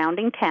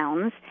surrounding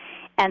towns,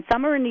 and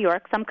some are in New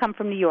York. Some come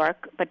from New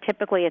York, but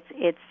typically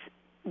it's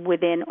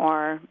within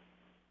our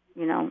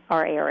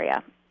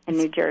area in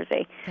New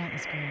Jersey. That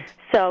is great.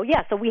 So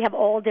so we have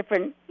all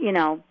different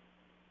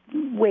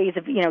ways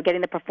of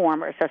getting the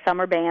performers. So some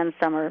are bands,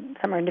 some are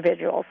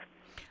individuals.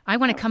 I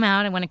want to come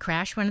out. I want to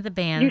crash one of the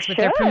bands with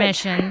their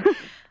permission.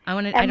 I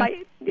want to.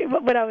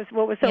 What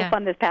was so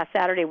fun this past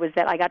Saturday was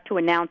that I got to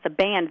announce a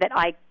band that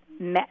I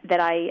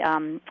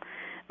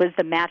was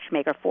the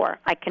matchmaker for.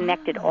 I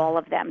connected all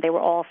of them. They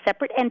were all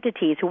separate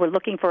entities who were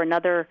looking for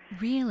another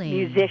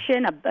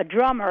musician, a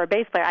drummer, a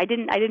bass player. I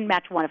didn't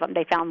match one of them.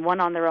 They found one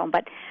on their own,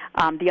 but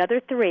the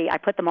other 3, I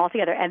put them all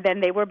together, and then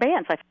they were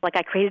bands. So I felt like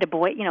I created a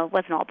boy. It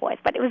wasn't all boys,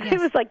 but it was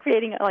like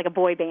creating like a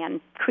boy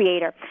band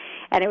creator,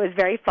 and it was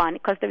very fun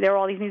because there were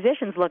all these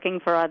musicians looking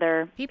for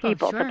other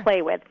people to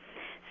play with.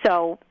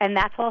 So, and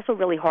that's also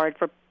really hard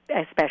for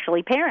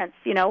especially parents.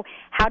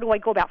 How do I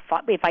go about,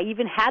 if I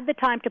even had the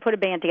time to put a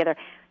band together,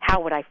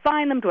 how would I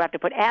find them? Do I have to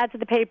put ads in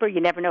the paper?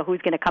 You never know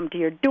who's going to come to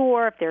your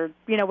door, if they're,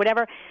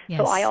 whatever. Yes.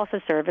 So I also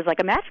serve as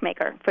like a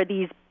matchmaker for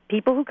these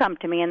people who come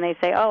to me and they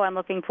say, I'm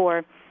looking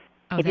for,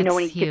 if you know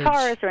any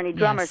guitarists or any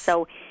drummers. Yes.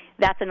 So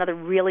that's another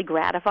really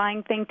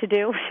gratifying thing to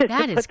do, is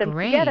to put them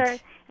together.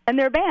 And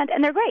they're a band,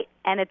 and they're great.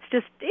 And it's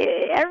just,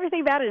 everything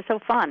about it is so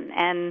fun.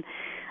 And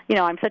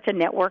I'm such a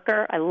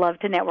networker. I love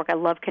to network. I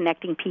love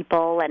connecting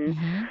people, and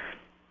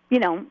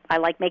I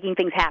like making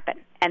things happen.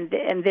 And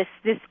this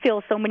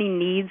fills so many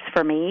needs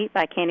for me.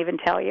 I can't even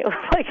tell you.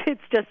 It's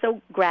just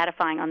so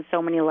gratifying on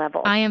so many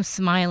levels. I am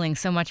smiling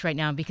so much right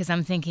now because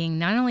I'm thinking,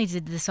 not only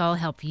did this all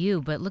help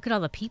you, but look at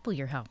all the people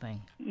you're helping.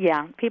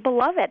 Yeah, people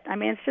love it. I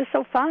mean, it's just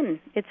so fun.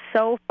 It's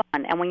so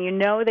fun. And when you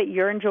know that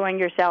you're enjoying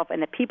yourself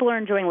and that people are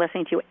enjoying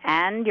listening to you,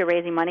 and you're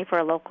raising money for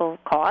a local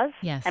cause,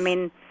 yes. I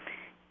mean,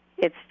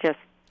 it's just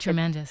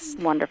tremendous.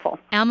 It's wonderful.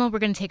 Alma, we're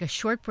going to take a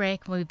short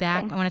break. We'll be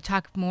back. Okay. I want to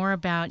talk more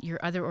about your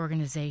other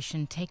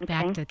organization, Take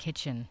Back to the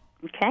Kitchen.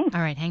 Okay. All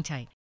right, hang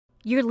tight.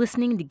 You're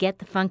listening to Get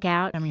the Funk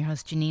Out. I'm your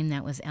host, Janine.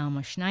 That was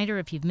Alma Schneider.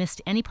 If you've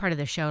missed any part of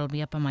the show, it'll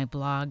be up on my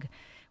blog,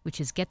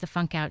 which is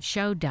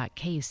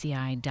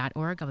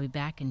getthefunkoutshow.kuci.org. I'll be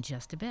back in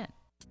just a bit.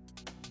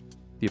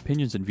 The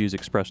opinions and views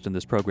expressed in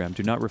this program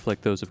do not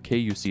reflect those of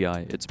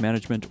KUCI, its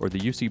management, or the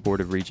UC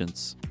Board of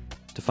Regents.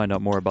 To find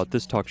out more about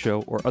this talk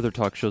show or other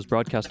talk shows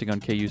broadcasting on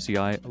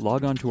KUCI,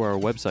 log on to our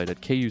website at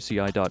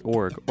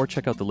kuci.org or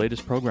check out the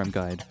latest program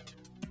guide.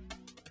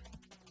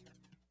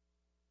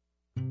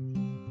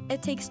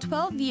 It takes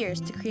 12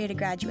 years to create a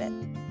graduate.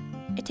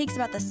 It takes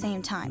about the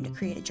same time to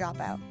create a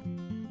dropout.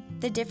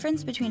 The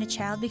difference between a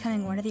child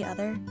becoming one or the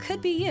other could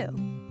be you.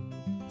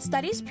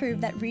 Studies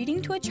prove that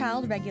reading to a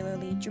child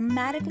regularly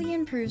dramatically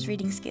improves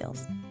reading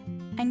skills.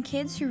 And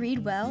kids who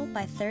read well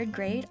by 3rd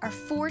grade are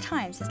 4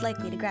 times as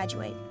likely to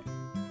graduate.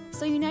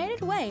 So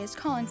United Way is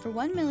calling for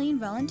 1 million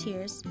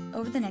volunteers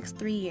over the next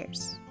 3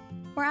 years.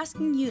 We're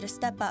asking you to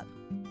step up,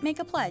 make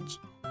a pledge,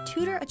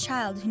 tutor a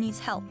child who needs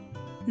help,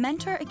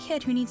 mentor a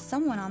kid who needs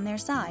someone on their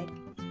side,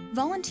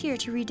 volunteer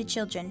to read to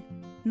children,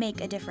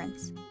 make a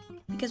difference.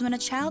 Because when a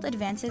child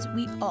advances,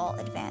 we all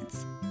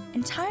advance.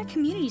 Entire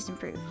communities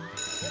improve.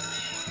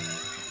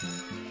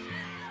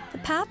 The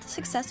path to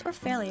success or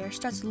failure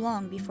starts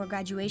long before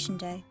graduation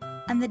day,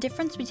 and the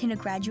difference between a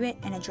graduate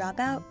and a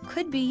dropout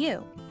could be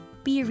you.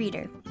 Be a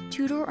reader,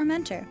 tutor or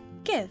mentor,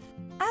 give,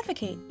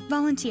 advocate,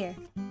 volunteer.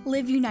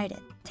 Live United.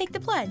 Take the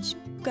pledge.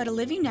 Go to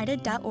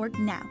liveunited.org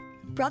now.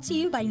 Brought to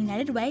you by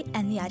United Way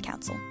and the Ad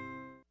Council.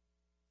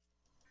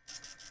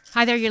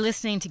 Hi there, you're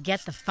listening to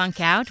Get the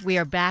Funk Out. We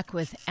are back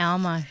with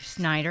Alma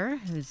Schneider,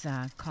 who's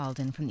called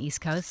in from the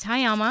East Coast.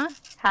 Hi, Alma.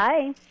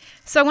 Hi.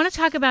 So I want to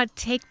talk about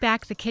Take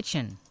Back the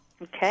Kitchen.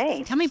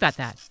 Okay. Tell me about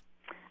that.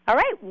 All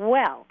right.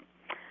 Well,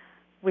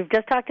 we've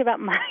just talked about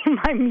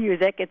my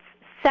music. It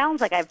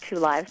sounds like I have 2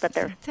 lives, but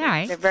they're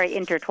very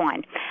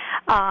intertwined,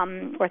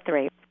 or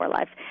 3, 4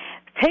 lives.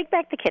 Take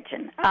Back the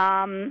Kitchen.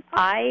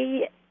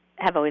 I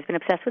have always been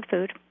obsessed with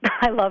food.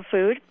 I love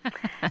food.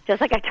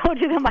 Just like I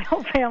told you that my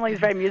whole family is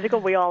very musical,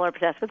 we all are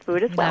obsessed with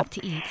food as well. Love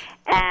to eat.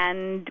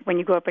 And when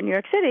you grow up in New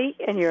York City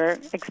and you're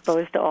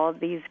exposed to all of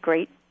these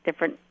great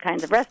different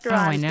kinds of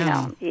restaurants, I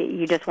know.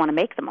 You just want to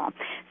make them all.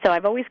 So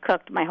I've always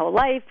cooked my whole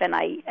life, and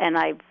I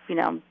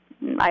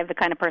have the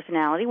kind of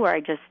personality where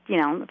I just,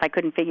 if I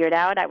couldn't figure it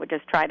out, I would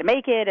just try to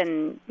make it,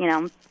 and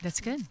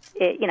That's good.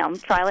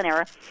 Trial and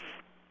error.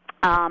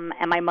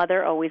 And my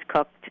mother always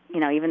cooked,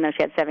 even though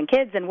she had 7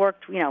 kids and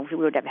worked, we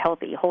would have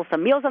healthy,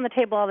 wholesome meals on the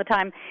table all the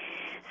time.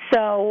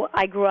 So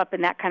I grew up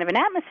in that kind of an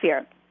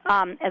atmosphere.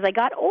 As I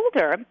got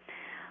older,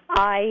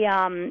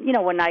 I,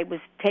 when I was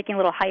taking a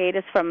little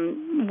hiatus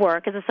from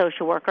work as a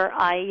social worker,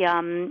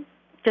 I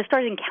just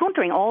started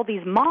encountering all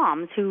these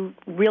moms who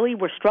really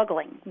were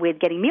struggling with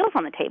getting meals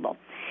on the table.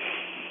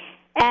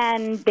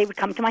 And they would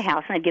come to my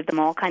house, and I'd give them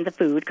all kinds of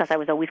food because I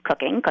was always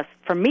cooking. Because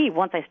for me,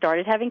 once I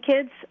started having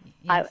kids,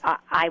 yes,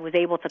 I was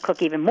able to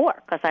cook even more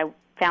because I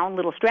found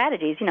little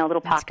strategies,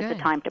 little pockets of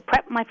time to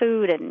prep my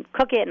food and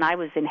cook it. And I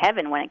was in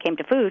heaven when it came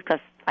to food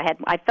because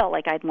I felt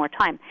like I had more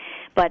time.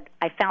 But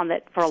I found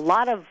that for a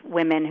lot of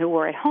women who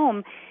were at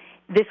home,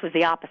 this was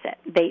the opposite.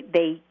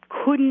 They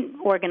couldn't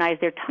organize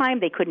their time.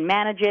 They couldn't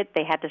manage it.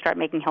 They had to start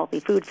making healthy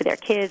food for their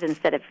kids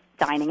instead of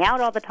dining out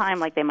all the time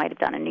like they might have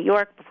done in New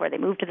York before they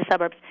moved to the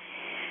suburbs.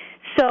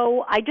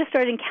 So I just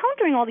started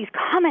encountering all these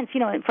comments,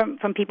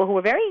 from people who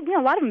were very,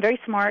 a lot of them very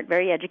smart,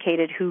 very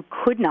educated, who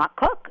could not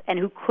cook and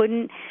who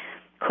couldn't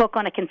cook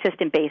on a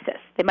consistent basis.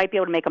 They might be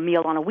able to make a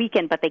meal on a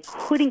weekend, but they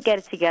couldn't get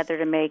it together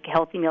to make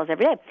healthy meals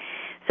every day.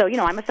 So,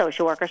 I'm a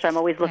social worker, so I'm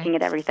always looking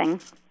at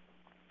everything.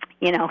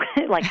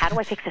 Like, how do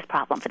I fix this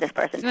problem for this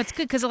person? That's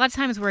good, because a lot of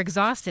times we're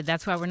exhausted.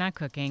 That's why we're not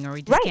cooking, or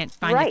we just can't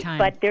find the time.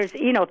 But there's,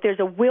 if there's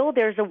a will,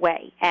 there's a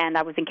way. And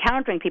I was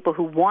encountering people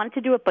who wanted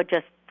to do it but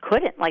just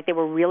couldn't. Like, they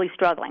were really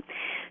struggling.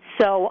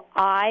 So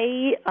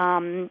I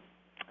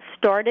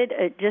started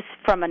just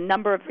from a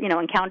number of,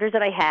 encounters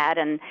that I had,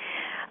 and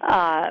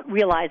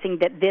realizing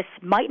that this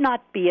might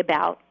not be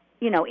about,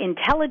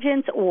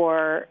 intelligence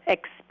or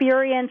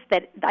experience,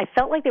 that I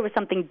felt like there was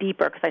something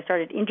deeper because I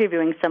started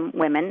interviewing some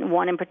women,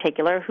 one in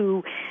particular,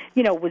 who,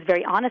 was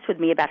very honest with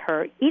me about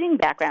her eating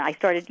background. I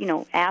started,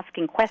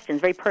 asking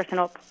questions, very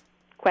personal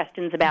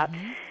questions about,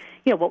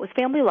 what was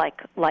family life?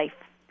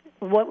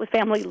 What was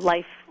family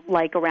life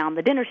like around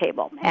the dinner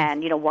table?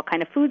 And, what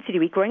kind of foods did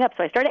you eat growing up?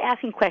 So I started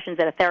asking questions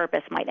that a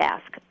therapist might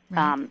ask,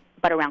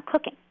 but around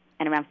cooking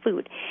and around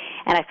food.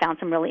 And I found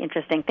some really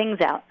interesting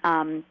things out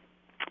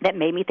that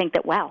made me think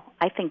that, wow,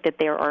 I think that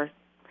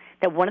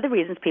that one of the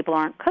reasons people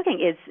aren't cooking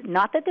is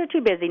not that they're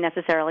too busy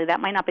necessarily.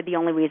 That might not be the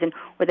only reason,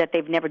 or that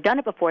they've never done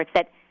it before. It's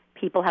that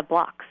people have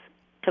blocks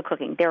to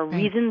cooking. There are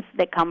reasons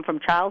that come from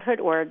childhood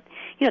or,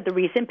 the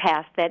recent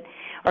past that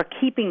are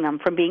keeping them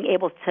from being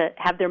able to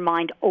have their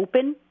mind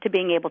open to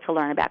being able to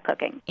learn about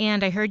cooking.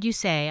 And I heard you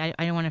say,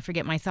 I don't want to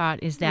forget my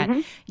thought, is that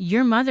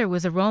your mother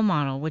was a role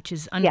model, which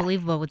is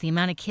unbelievable with the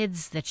amount of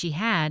kids that she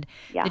had,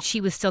 that she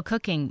was still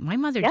cooking. My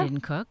mother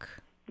didn't cook.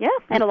 Yeah,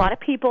 and a lot of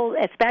people,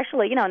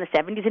 especially, in the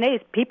 70s and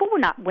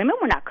 80s, women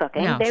were not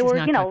cooking. No, they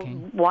were,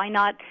 cooking. Why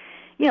not?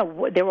 There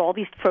were all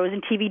these frozen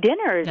TV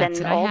dinners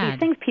and all these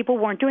things people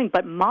weren't doing.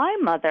 But my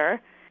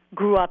mother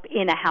grew up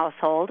in a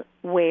household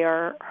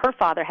where her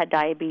father had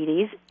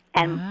diabetes,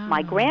 and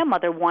my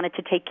grandmother wanted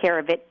to take care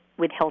of it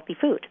with healthy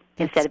food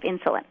instead of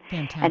insulin.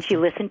 Fantastic. And she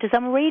listened to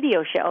some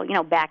radio show,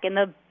 back in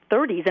the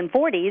 30s and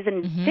 40s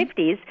and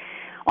 50s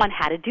on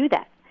how to do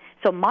that.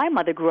 So my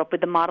mother grew up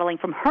with the modeling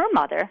from her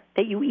mother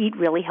that you eat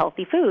really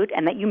healthy food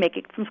and that you make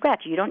it from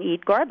scratch. You don't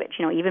eat garbage,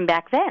 even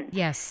back then.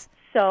 Yes.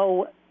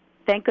 So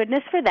thank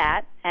goodness for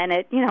that. And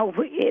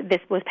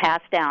this was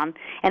passed down.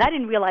 And I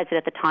didn't realize it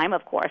at the time,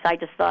 of course. I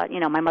just thought,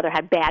 my mother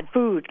had bad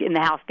food in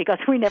the house because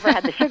we never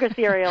had the sugar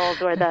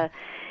cereals or the,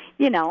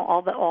 we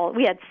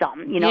had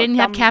some, You didn't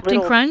have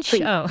Captain Crunch?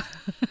 Treats. Oh.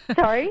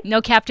 Sorry?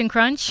 No Captain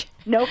Crunch?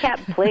 No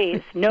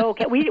please. No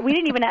we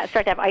didn't even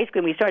start to have ice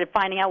cream. We started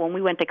finding out when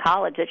we went to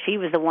college that she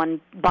was the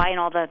one buying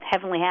all the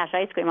Heavenly Hash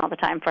ice cream all the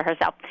time for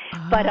herself.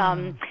 Oh. But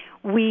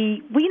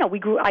we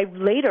grew. I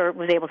later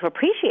was able to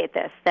appreciate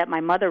this, that my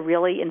mother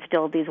really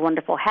instilled these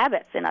wonderful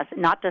habits in us,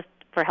 not just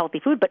for healthy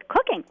food, but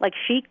cooking. Like,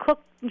 she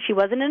cooked. She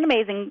wasn't an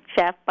amazing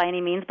chef by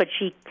any means, but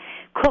she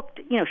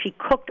cooked. She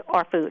cooked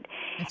our food,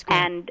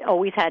 and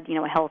always had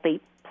a healthy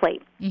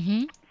plate.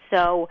 Mm-hmm.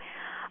 So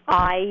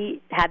I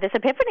had this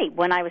epiphany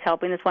when I was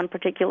helping this one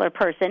particular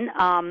person.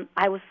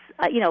 I was,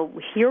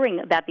 hearing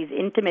about these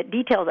intimate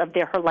details of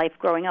her life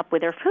growing up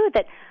with her food.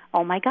 That,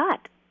 oh my God,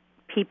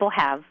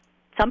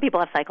 some people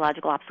have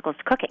psychological obstacles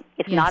to cooking.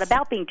 It's not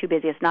about being too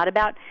busy. It's not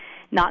about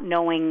not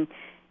knowing,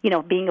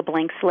 being a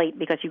blank slate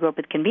because you grew up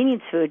with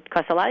convenience food.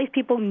 Because a lot of these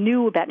people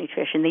knew about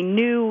nutrition. They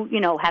knew,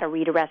 how to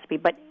read a recipe,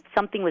 but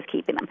something was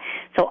keeping them.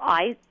 So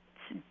I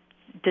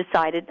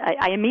decided,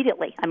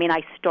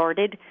 I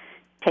started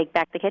Take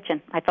Back the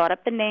Kitchen. I thought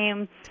up the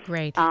name.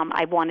 Great.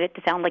 I wanted it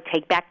to sound like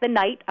Take Back the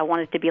Night. I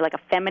wanted it to be like a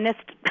feminist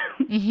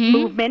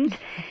movement.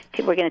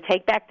 We're going to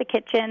take back the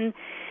kitchen,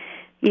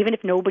 even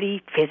if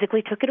nobody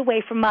physically took it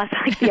away from us.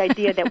 Like the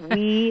idea that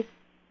we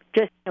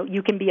just,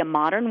 you can be a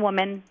modern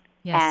woman,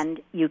 and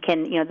you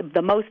can,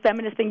 the most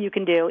feminist thing you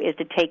can do is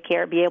to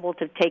be able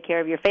to take care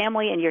of your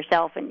family and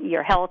yourself and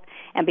your health,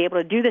 and be able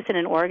to do this in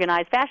an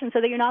organized fashion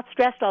so that you're not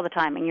stressed all the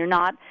time and you're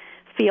not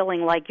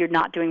feeling like you're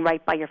not doing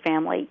right by your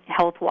family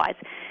health-wise.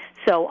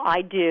 So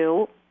I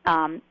do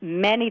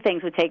many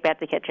things with Take Back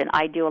the Kitchen.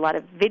 I do a lot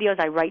of videos.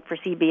 I write for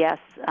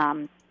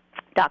CBS.com.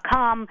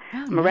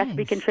 I'm a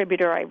recipe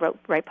contributor. I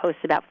write posts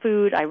about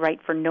food. I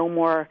write for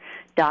NoMore.tv.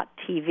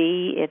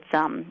 It's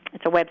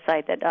a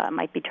website that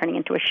might be turning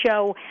into a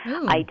show.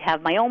 Ooh. I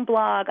have my own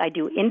blog. I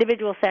do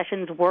individual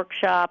sessions,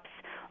 workshops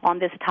on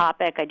this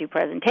topic. I do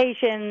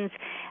presentations.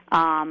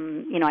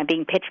 I'm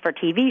being pitched for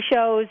TV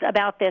shows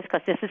about this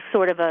because this is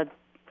sort of a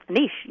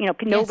niche.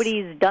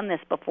 Nobody's done this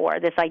before,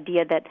 this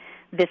idea that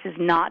this is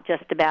not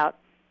just about,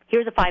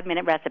 here's a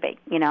 5-minute recipe,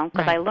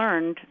 because I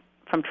learned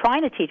from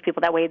trying to teach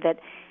people that way that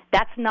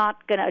that's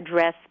not going to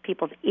address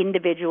people's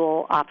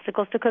individual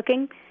obstacles to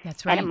cooking.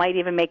 That's right. And it might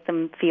even make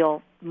them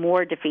feel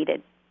more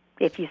defeated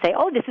if you say,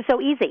 oh, this is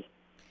so easy.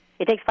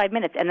 It takes 5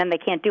 minutes, and then they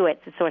can't do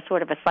it. So it's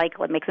sort of a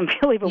cycle. It makes them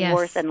feel even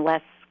worse and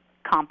less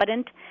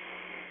competent.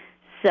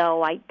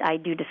 So I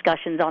do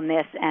discussions on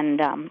this,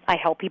 and I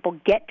help people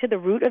get to the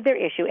root of their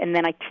issue, and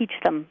then I teach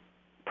them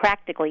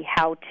practically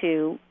how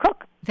to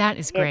cook. That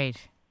is great.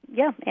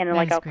 And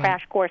like a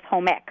crash course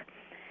home ec,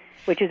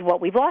 which is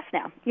what we've lost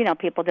now.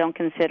 People don't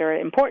consider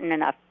it important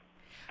enough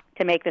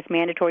to make this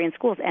mandatory in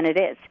schools, and it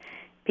is.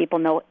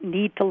 People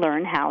need to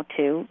learn how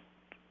to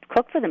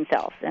cook for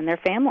themselves and their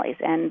families,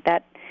 and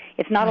that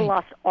it's not a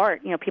lost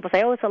art. People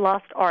say, oh, it's a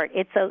lost art.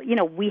 It's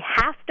we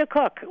have to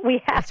cook.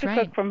 We have to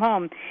cook from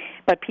home,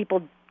 but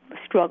people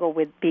struggle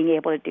with being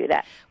able to do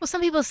that. Well,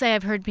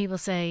 I've heard people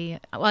say,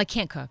 well, I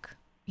can't cook.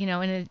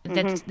 And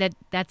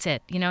that's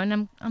it.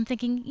 And I'm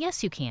thinking,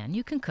 yes, you can.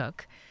 You can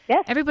cook.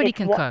 Yes, everybody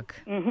can cook.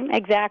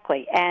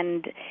 Exactly.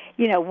 And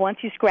once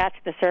you scratch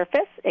the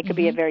surface, it could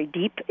be a very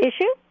deep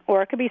issue,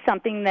 or it could be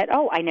something that,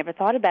 oh, I never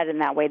thought about it in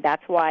that way.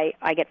 That's why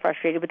I get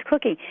frustrated with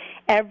cooking.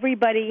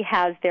 Everybody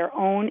has their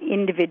own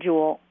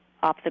individual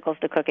obstacles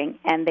to cooking,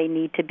 and they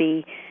need to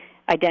be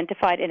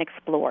identified and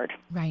explored.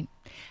 Right.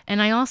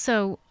 And I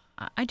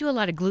do a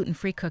lot of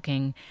gluten-free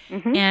cooking,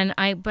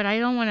 but I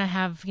don't want to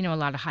have, a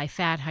lot of high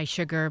fat, high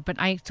sugar,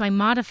 so I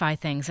modify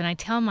things, and I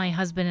tell my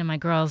husband and my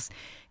girls,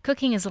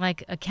 cooking is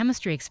like a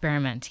chemistry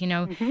experiment.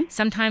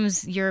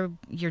 Sometimes your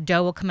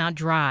dough will come out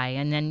dry,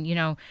 and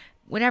then,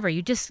 whatever,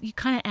 you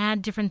kind of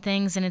add different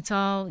things, and it's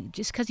all,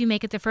 just because you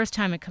make it the first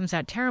time it comes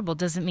out terrible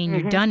doesn't mean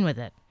you're done with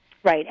it.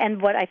 Right,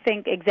 and what I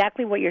think,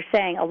 exactly what you're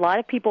saying, a lot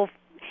of people,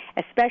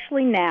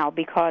 especially now,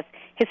 because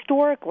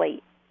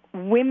historically,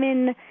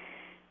 women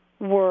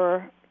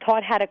were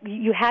taught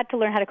you had to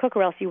learn how to cook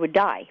or else you would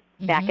die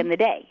back in the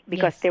day,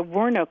 because there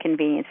were no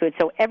convenience food.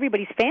 So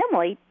everybody's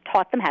family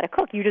taught them how to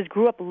cook. You just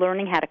grew up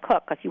learning how to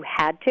cook because you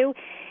had to.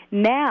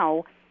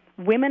 Now,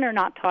 women are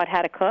not taught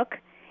how to cook.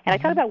 And I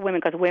talk about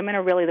women because women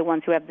are really the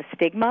ones who have the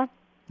stigma.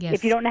 Yes.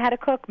 If you don't know how to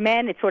cook,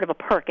 men, it's sort of a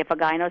perk if a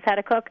guy knows how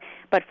to cook.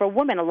 But for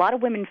women, a lot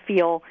of women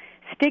feel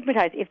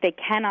stigmatized if they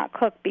cannot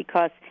cook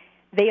because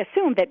they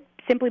assume that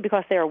simply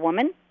because they're a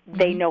woman,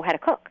 they know how to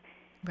cook.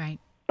 Right.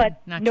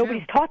 But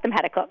nobody's taught them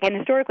how to cook. And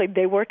historically,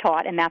 they were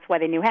taught, and that's why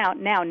they knew how.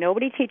 Now,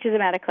 nobody teaches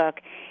them how to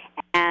cook,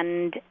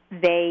 and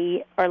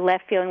they are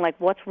left feeling like,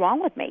 what's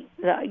wrong with me?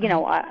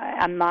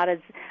 I'm not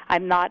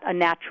a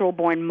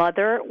natural-born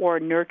mother or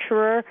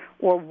nurturer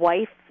or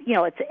wife.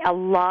 It's a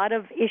lot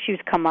of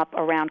issues come up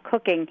around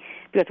cooking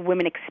because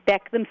women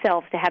expect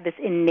themselves to have this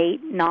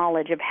innate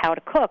knowledge of how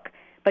to cook,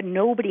 but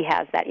nobody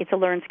has that. It's a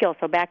learned skill.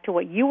 So back to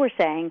what you were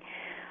saying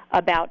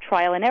about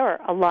trial and error,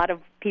 a lot of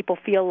people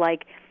feel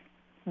like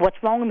what's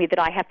wrong with me that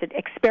I have to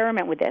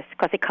experiment with this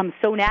because it comes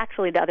so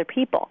naturally to other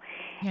people.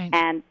 Right.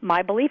 And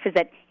my belief is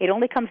that it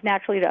only comes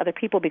naturally to other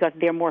people because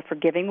they're more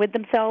forgiving with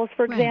themselves,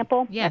 for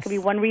example. Yes. That could be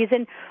one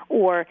reason.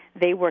 Or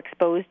they were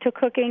exposed to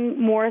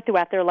cooking more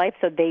throughout their life,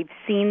 so they've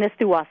seen this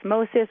through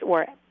osmosis,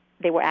 or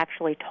they were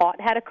actually taught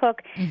how to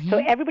cook. So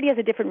everybody has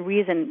a different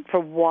reason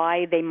for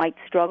why they might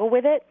struggle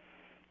with it.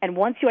 And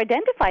once you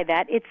identify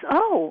that, it's,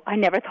 oh, I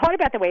never thought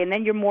about that way. And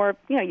then you're more,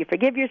 you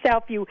forgive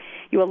yourself. You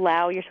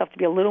allow yourself to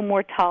be a little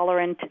more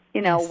tolerant,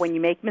 Yes. when you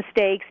make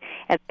mistakes,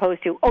 as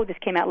opposed to, oh, this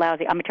came out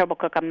lousy. I'm a terrible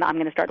cook. I'm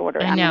going to start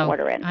ordering. I'm going to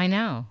order in. I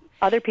know.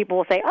 Other people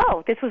will say,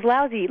 oh, this was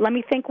lousy. Let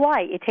me think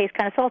why. It tastes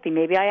kind of salty.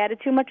 Maybe I added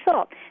too much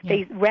salt.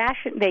 Yeah.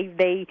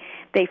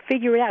 They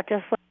figure it out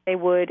just like they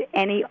would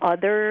any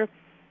other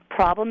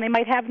problem they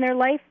might have in their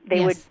life.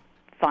 They would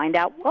find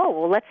out, oh,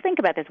 well, let's think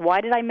about this. Why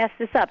did I mess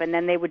this up? And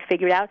then they would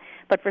figure it out.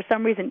 But for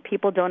some reason,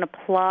 people don't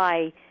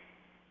apply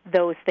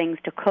those things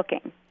to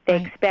cooking. They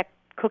expect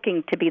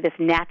cooking to be this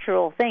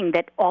natural thing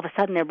that all of a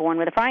sudden they're born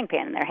with a frying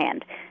pan in their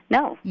hand.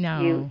 No.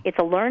 It's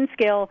a learned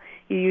skill.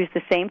 You use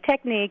the same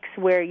techniques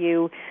where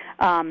you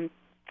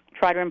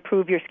try to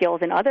improve your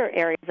skills in other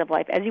areas of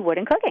life as you would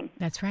in cooking.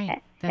 That's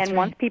right.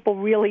 Once people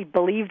really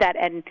believe that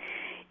and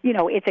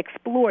it's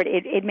explored,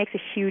 it makes a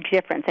huge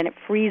difference, and it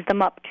frees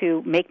them up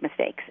to make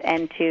mistakes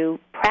and to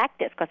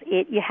practice, because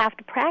you have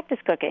to practice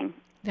cooking.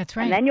 That's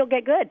right. And then you'll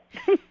get good.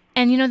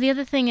 And, the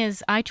other thing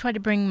is I try to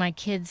bring my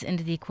kids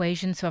into the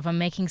equation. So if I'm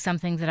making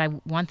something that I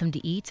want them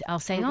to eat, I'll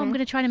say, oh, I'm going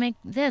to try to make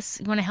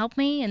this. You want to help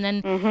me? And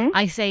then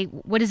I say,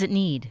 what does it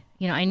need?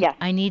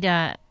 I need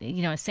a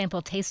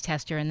sample taste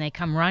tester, and they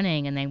come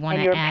running and they want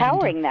to add. And you're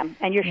empowering them,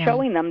 and you're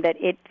showing them that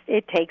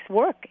it takes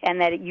work,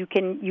 and that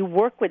you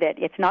work with it.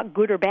 It's not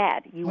good or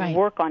bad. You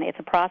work on it. It's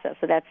a process.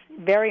 So that's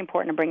very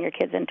important to bring your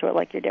kids into it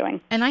like you're doing.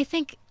 And I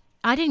think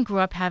I didn't grow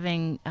up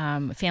having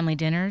family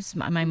dinners.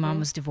 My mom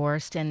was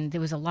divorced, and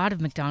there was a lot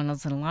of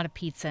McDonald's and a lot of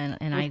pizza,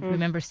 and I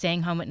remember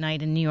staying home at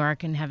night in New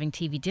York and having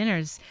TV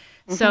dinners.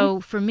 So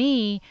for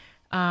me,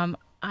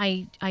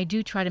 I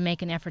do try to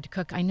make an effort to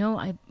cook.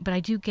 But I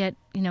do get,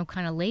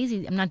 kind of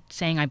lazy. I'm not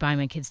saying I buy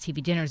my kids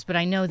TV dinners, but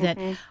I know that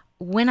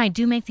when I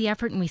do make the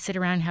effort and we sit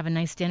around and have a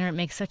nice dinner, it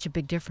makes such a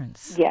big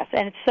difference. Yes,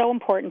 and it's so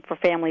important for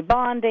family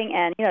bonding,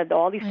 and,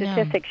 all these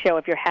statistics show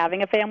if you're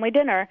having a family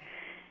dinner,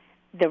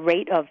 the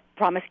rate of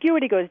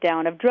promiscuity goes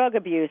down, of drug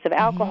abuse, of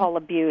alcohol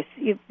abuse.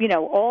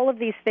 All of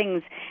these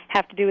things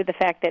have to do with the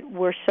fact that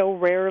we're so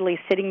rarely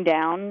sitting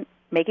down,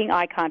 making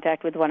eye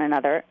contact with one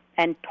another,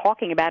 and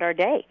talking about our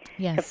day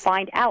to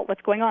find out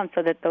what's going on,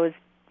 so that those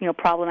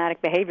problematic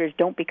behaviors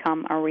don't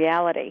become a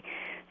reality.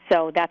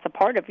 So that's a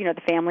part of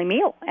the family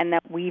meal, and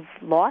that we've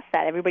lost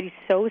that. Everybody's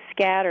so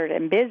scattered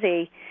and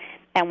busy.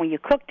 And when you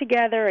cook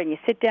together and you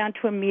sit down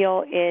to a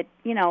meal,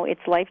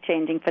 it's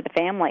life-changing for the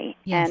family.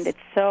 Yes. And it's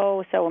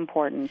so, so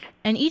important.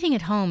 And eating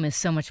at home is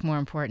so much more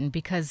important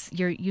because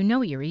you know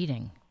what you're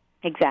eating.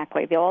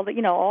 Exactly.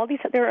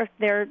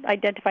 They're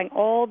identifying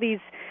all these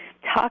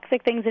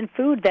toxic things in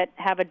food that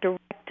have a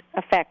direct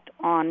effect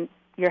on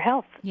your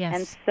health. Yes.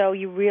 And so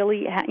you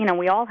really,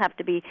 we all have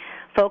to be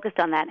focused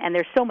on that. And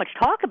there's so much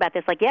talk about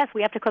this. Like, yes,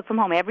 we have to cook from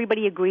home.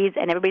 Everybody agrees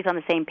and everybody's on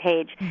the same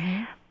page.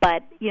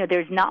 But,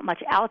 there's not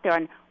much out there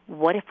on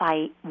what if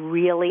I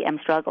really am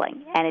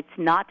struggling? And it's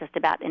not just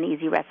about an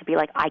easy recipe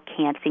like I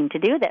can't seem to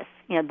do this.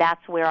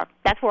 That's where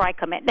I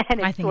come in. And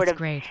it's sort of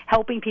great.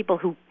 Helping people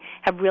who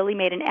have really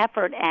made an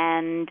effort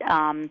and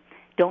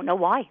don't know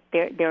why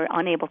they're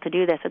unable to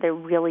do this, or they're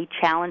really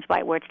challenged by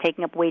it where it's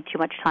taking up way too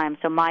much time.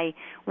 So my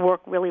work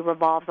really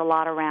revolves a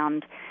lot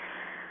around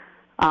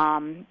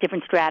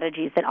different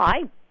strategies that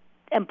I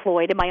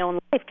employed in my own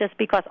life just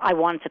because I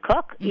wanted to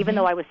cook, even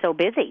though I was so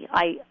busy.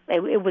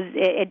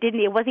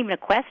 It wasn't even a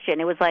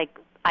question. It was like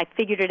I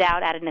figured it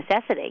out out of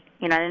necessity,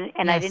 and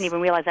I didn't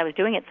even realize I was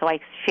doing it. So I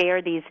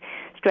share these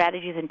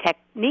strategies and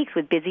techniques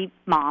with busy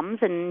moms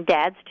and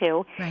dads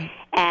too,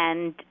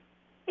 and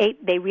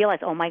they realize,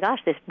 oh my gosh,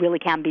 this really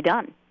can be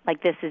done.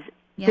 Like this is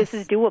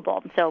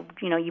doable. So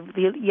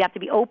you have to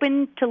be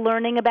open to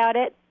learning about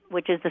it,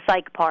 which is the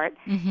psych part,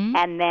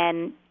 and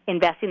then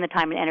investing the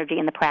time and energy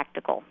in the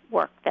practical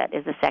work. That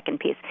is the second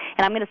piece.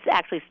 And I'm going to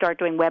actually start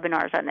doing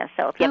webinars on this.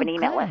 So if you have an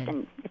email list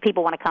and if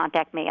people want to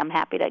contact me, I'm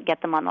happy to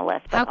get them on the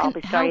list. But I'll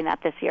be starting that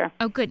this year.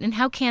 Oh, good. And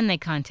how can they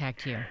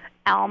contact you?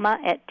 Alma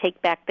at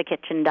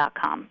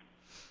takebackthekitchen.com.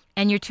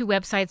 And your two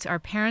websites are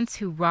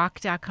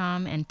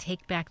parentswhorock.com and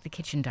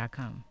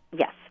takebackthekitchen.com.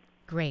 Yes.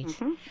 Great.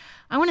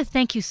 I want to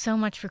thank you so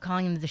much for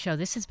calling into the show.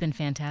 This has been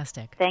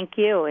fantastic. Thank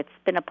you. It's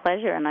been a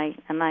pleasure, and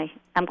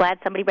I'm glad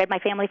somebody read my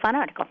Family Fun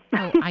article.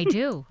 Oh, I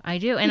do.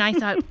 And I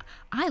thought,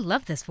 I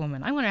love this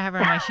woman. I want to have her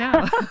on my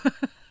show.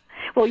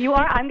 Well, you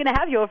are. I'm going to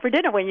have you over for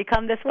dinner when you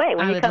come this way,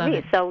 when you come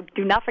eat. So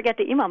do not forget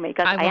to email me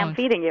because I am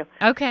feeding you.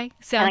 Okay,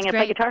 sounds great. And I'm going to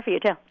play guitar for you,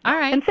 too. All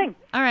right. And sing.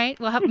 All right.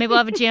 Well, maybe we'll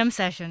have a jam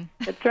session.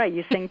 That's right.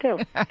 You sing, too.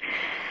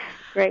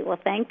 Great. Well,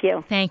 thank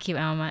you. Thank you,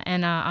 Alma.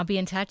 And I'll be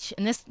in touch.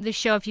 And this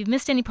show, if you've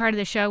missed any part of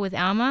the show with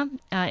Alma,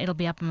 it'll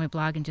be up on my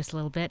blog in just a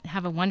little bit.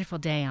 Have a wonderful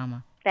day,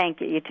 Alma. Thank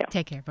you. You too.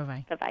 Take care.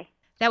 Bye-bye. Bye-bye.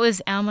 That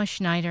was Alma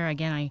Schneider.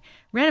 Again, I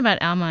read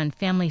about Alma in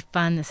Family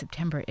Fun, the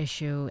September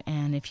issue.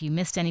 And if you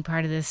missed any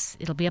part of this,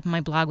 it'll be up on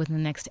my blog within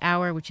the next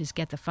hour, which is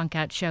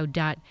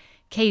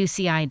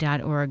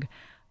getthefunkoutshow.kuci.org.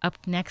 Up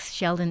next,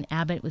 Sheldon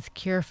Abbott with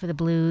Cure for the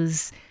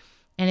Blues.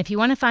 And if you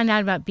want to find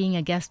out about being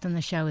a guest on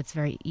the show, it's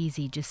very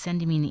easy. Just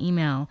send me an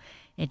email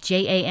at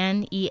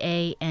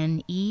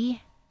JANEANE,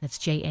 that's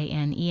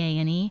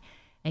JANEANE,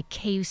 at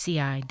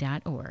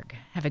KUCI.org.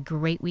 Have a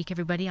great week,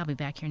 everybody. I'll be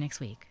back here next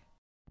week.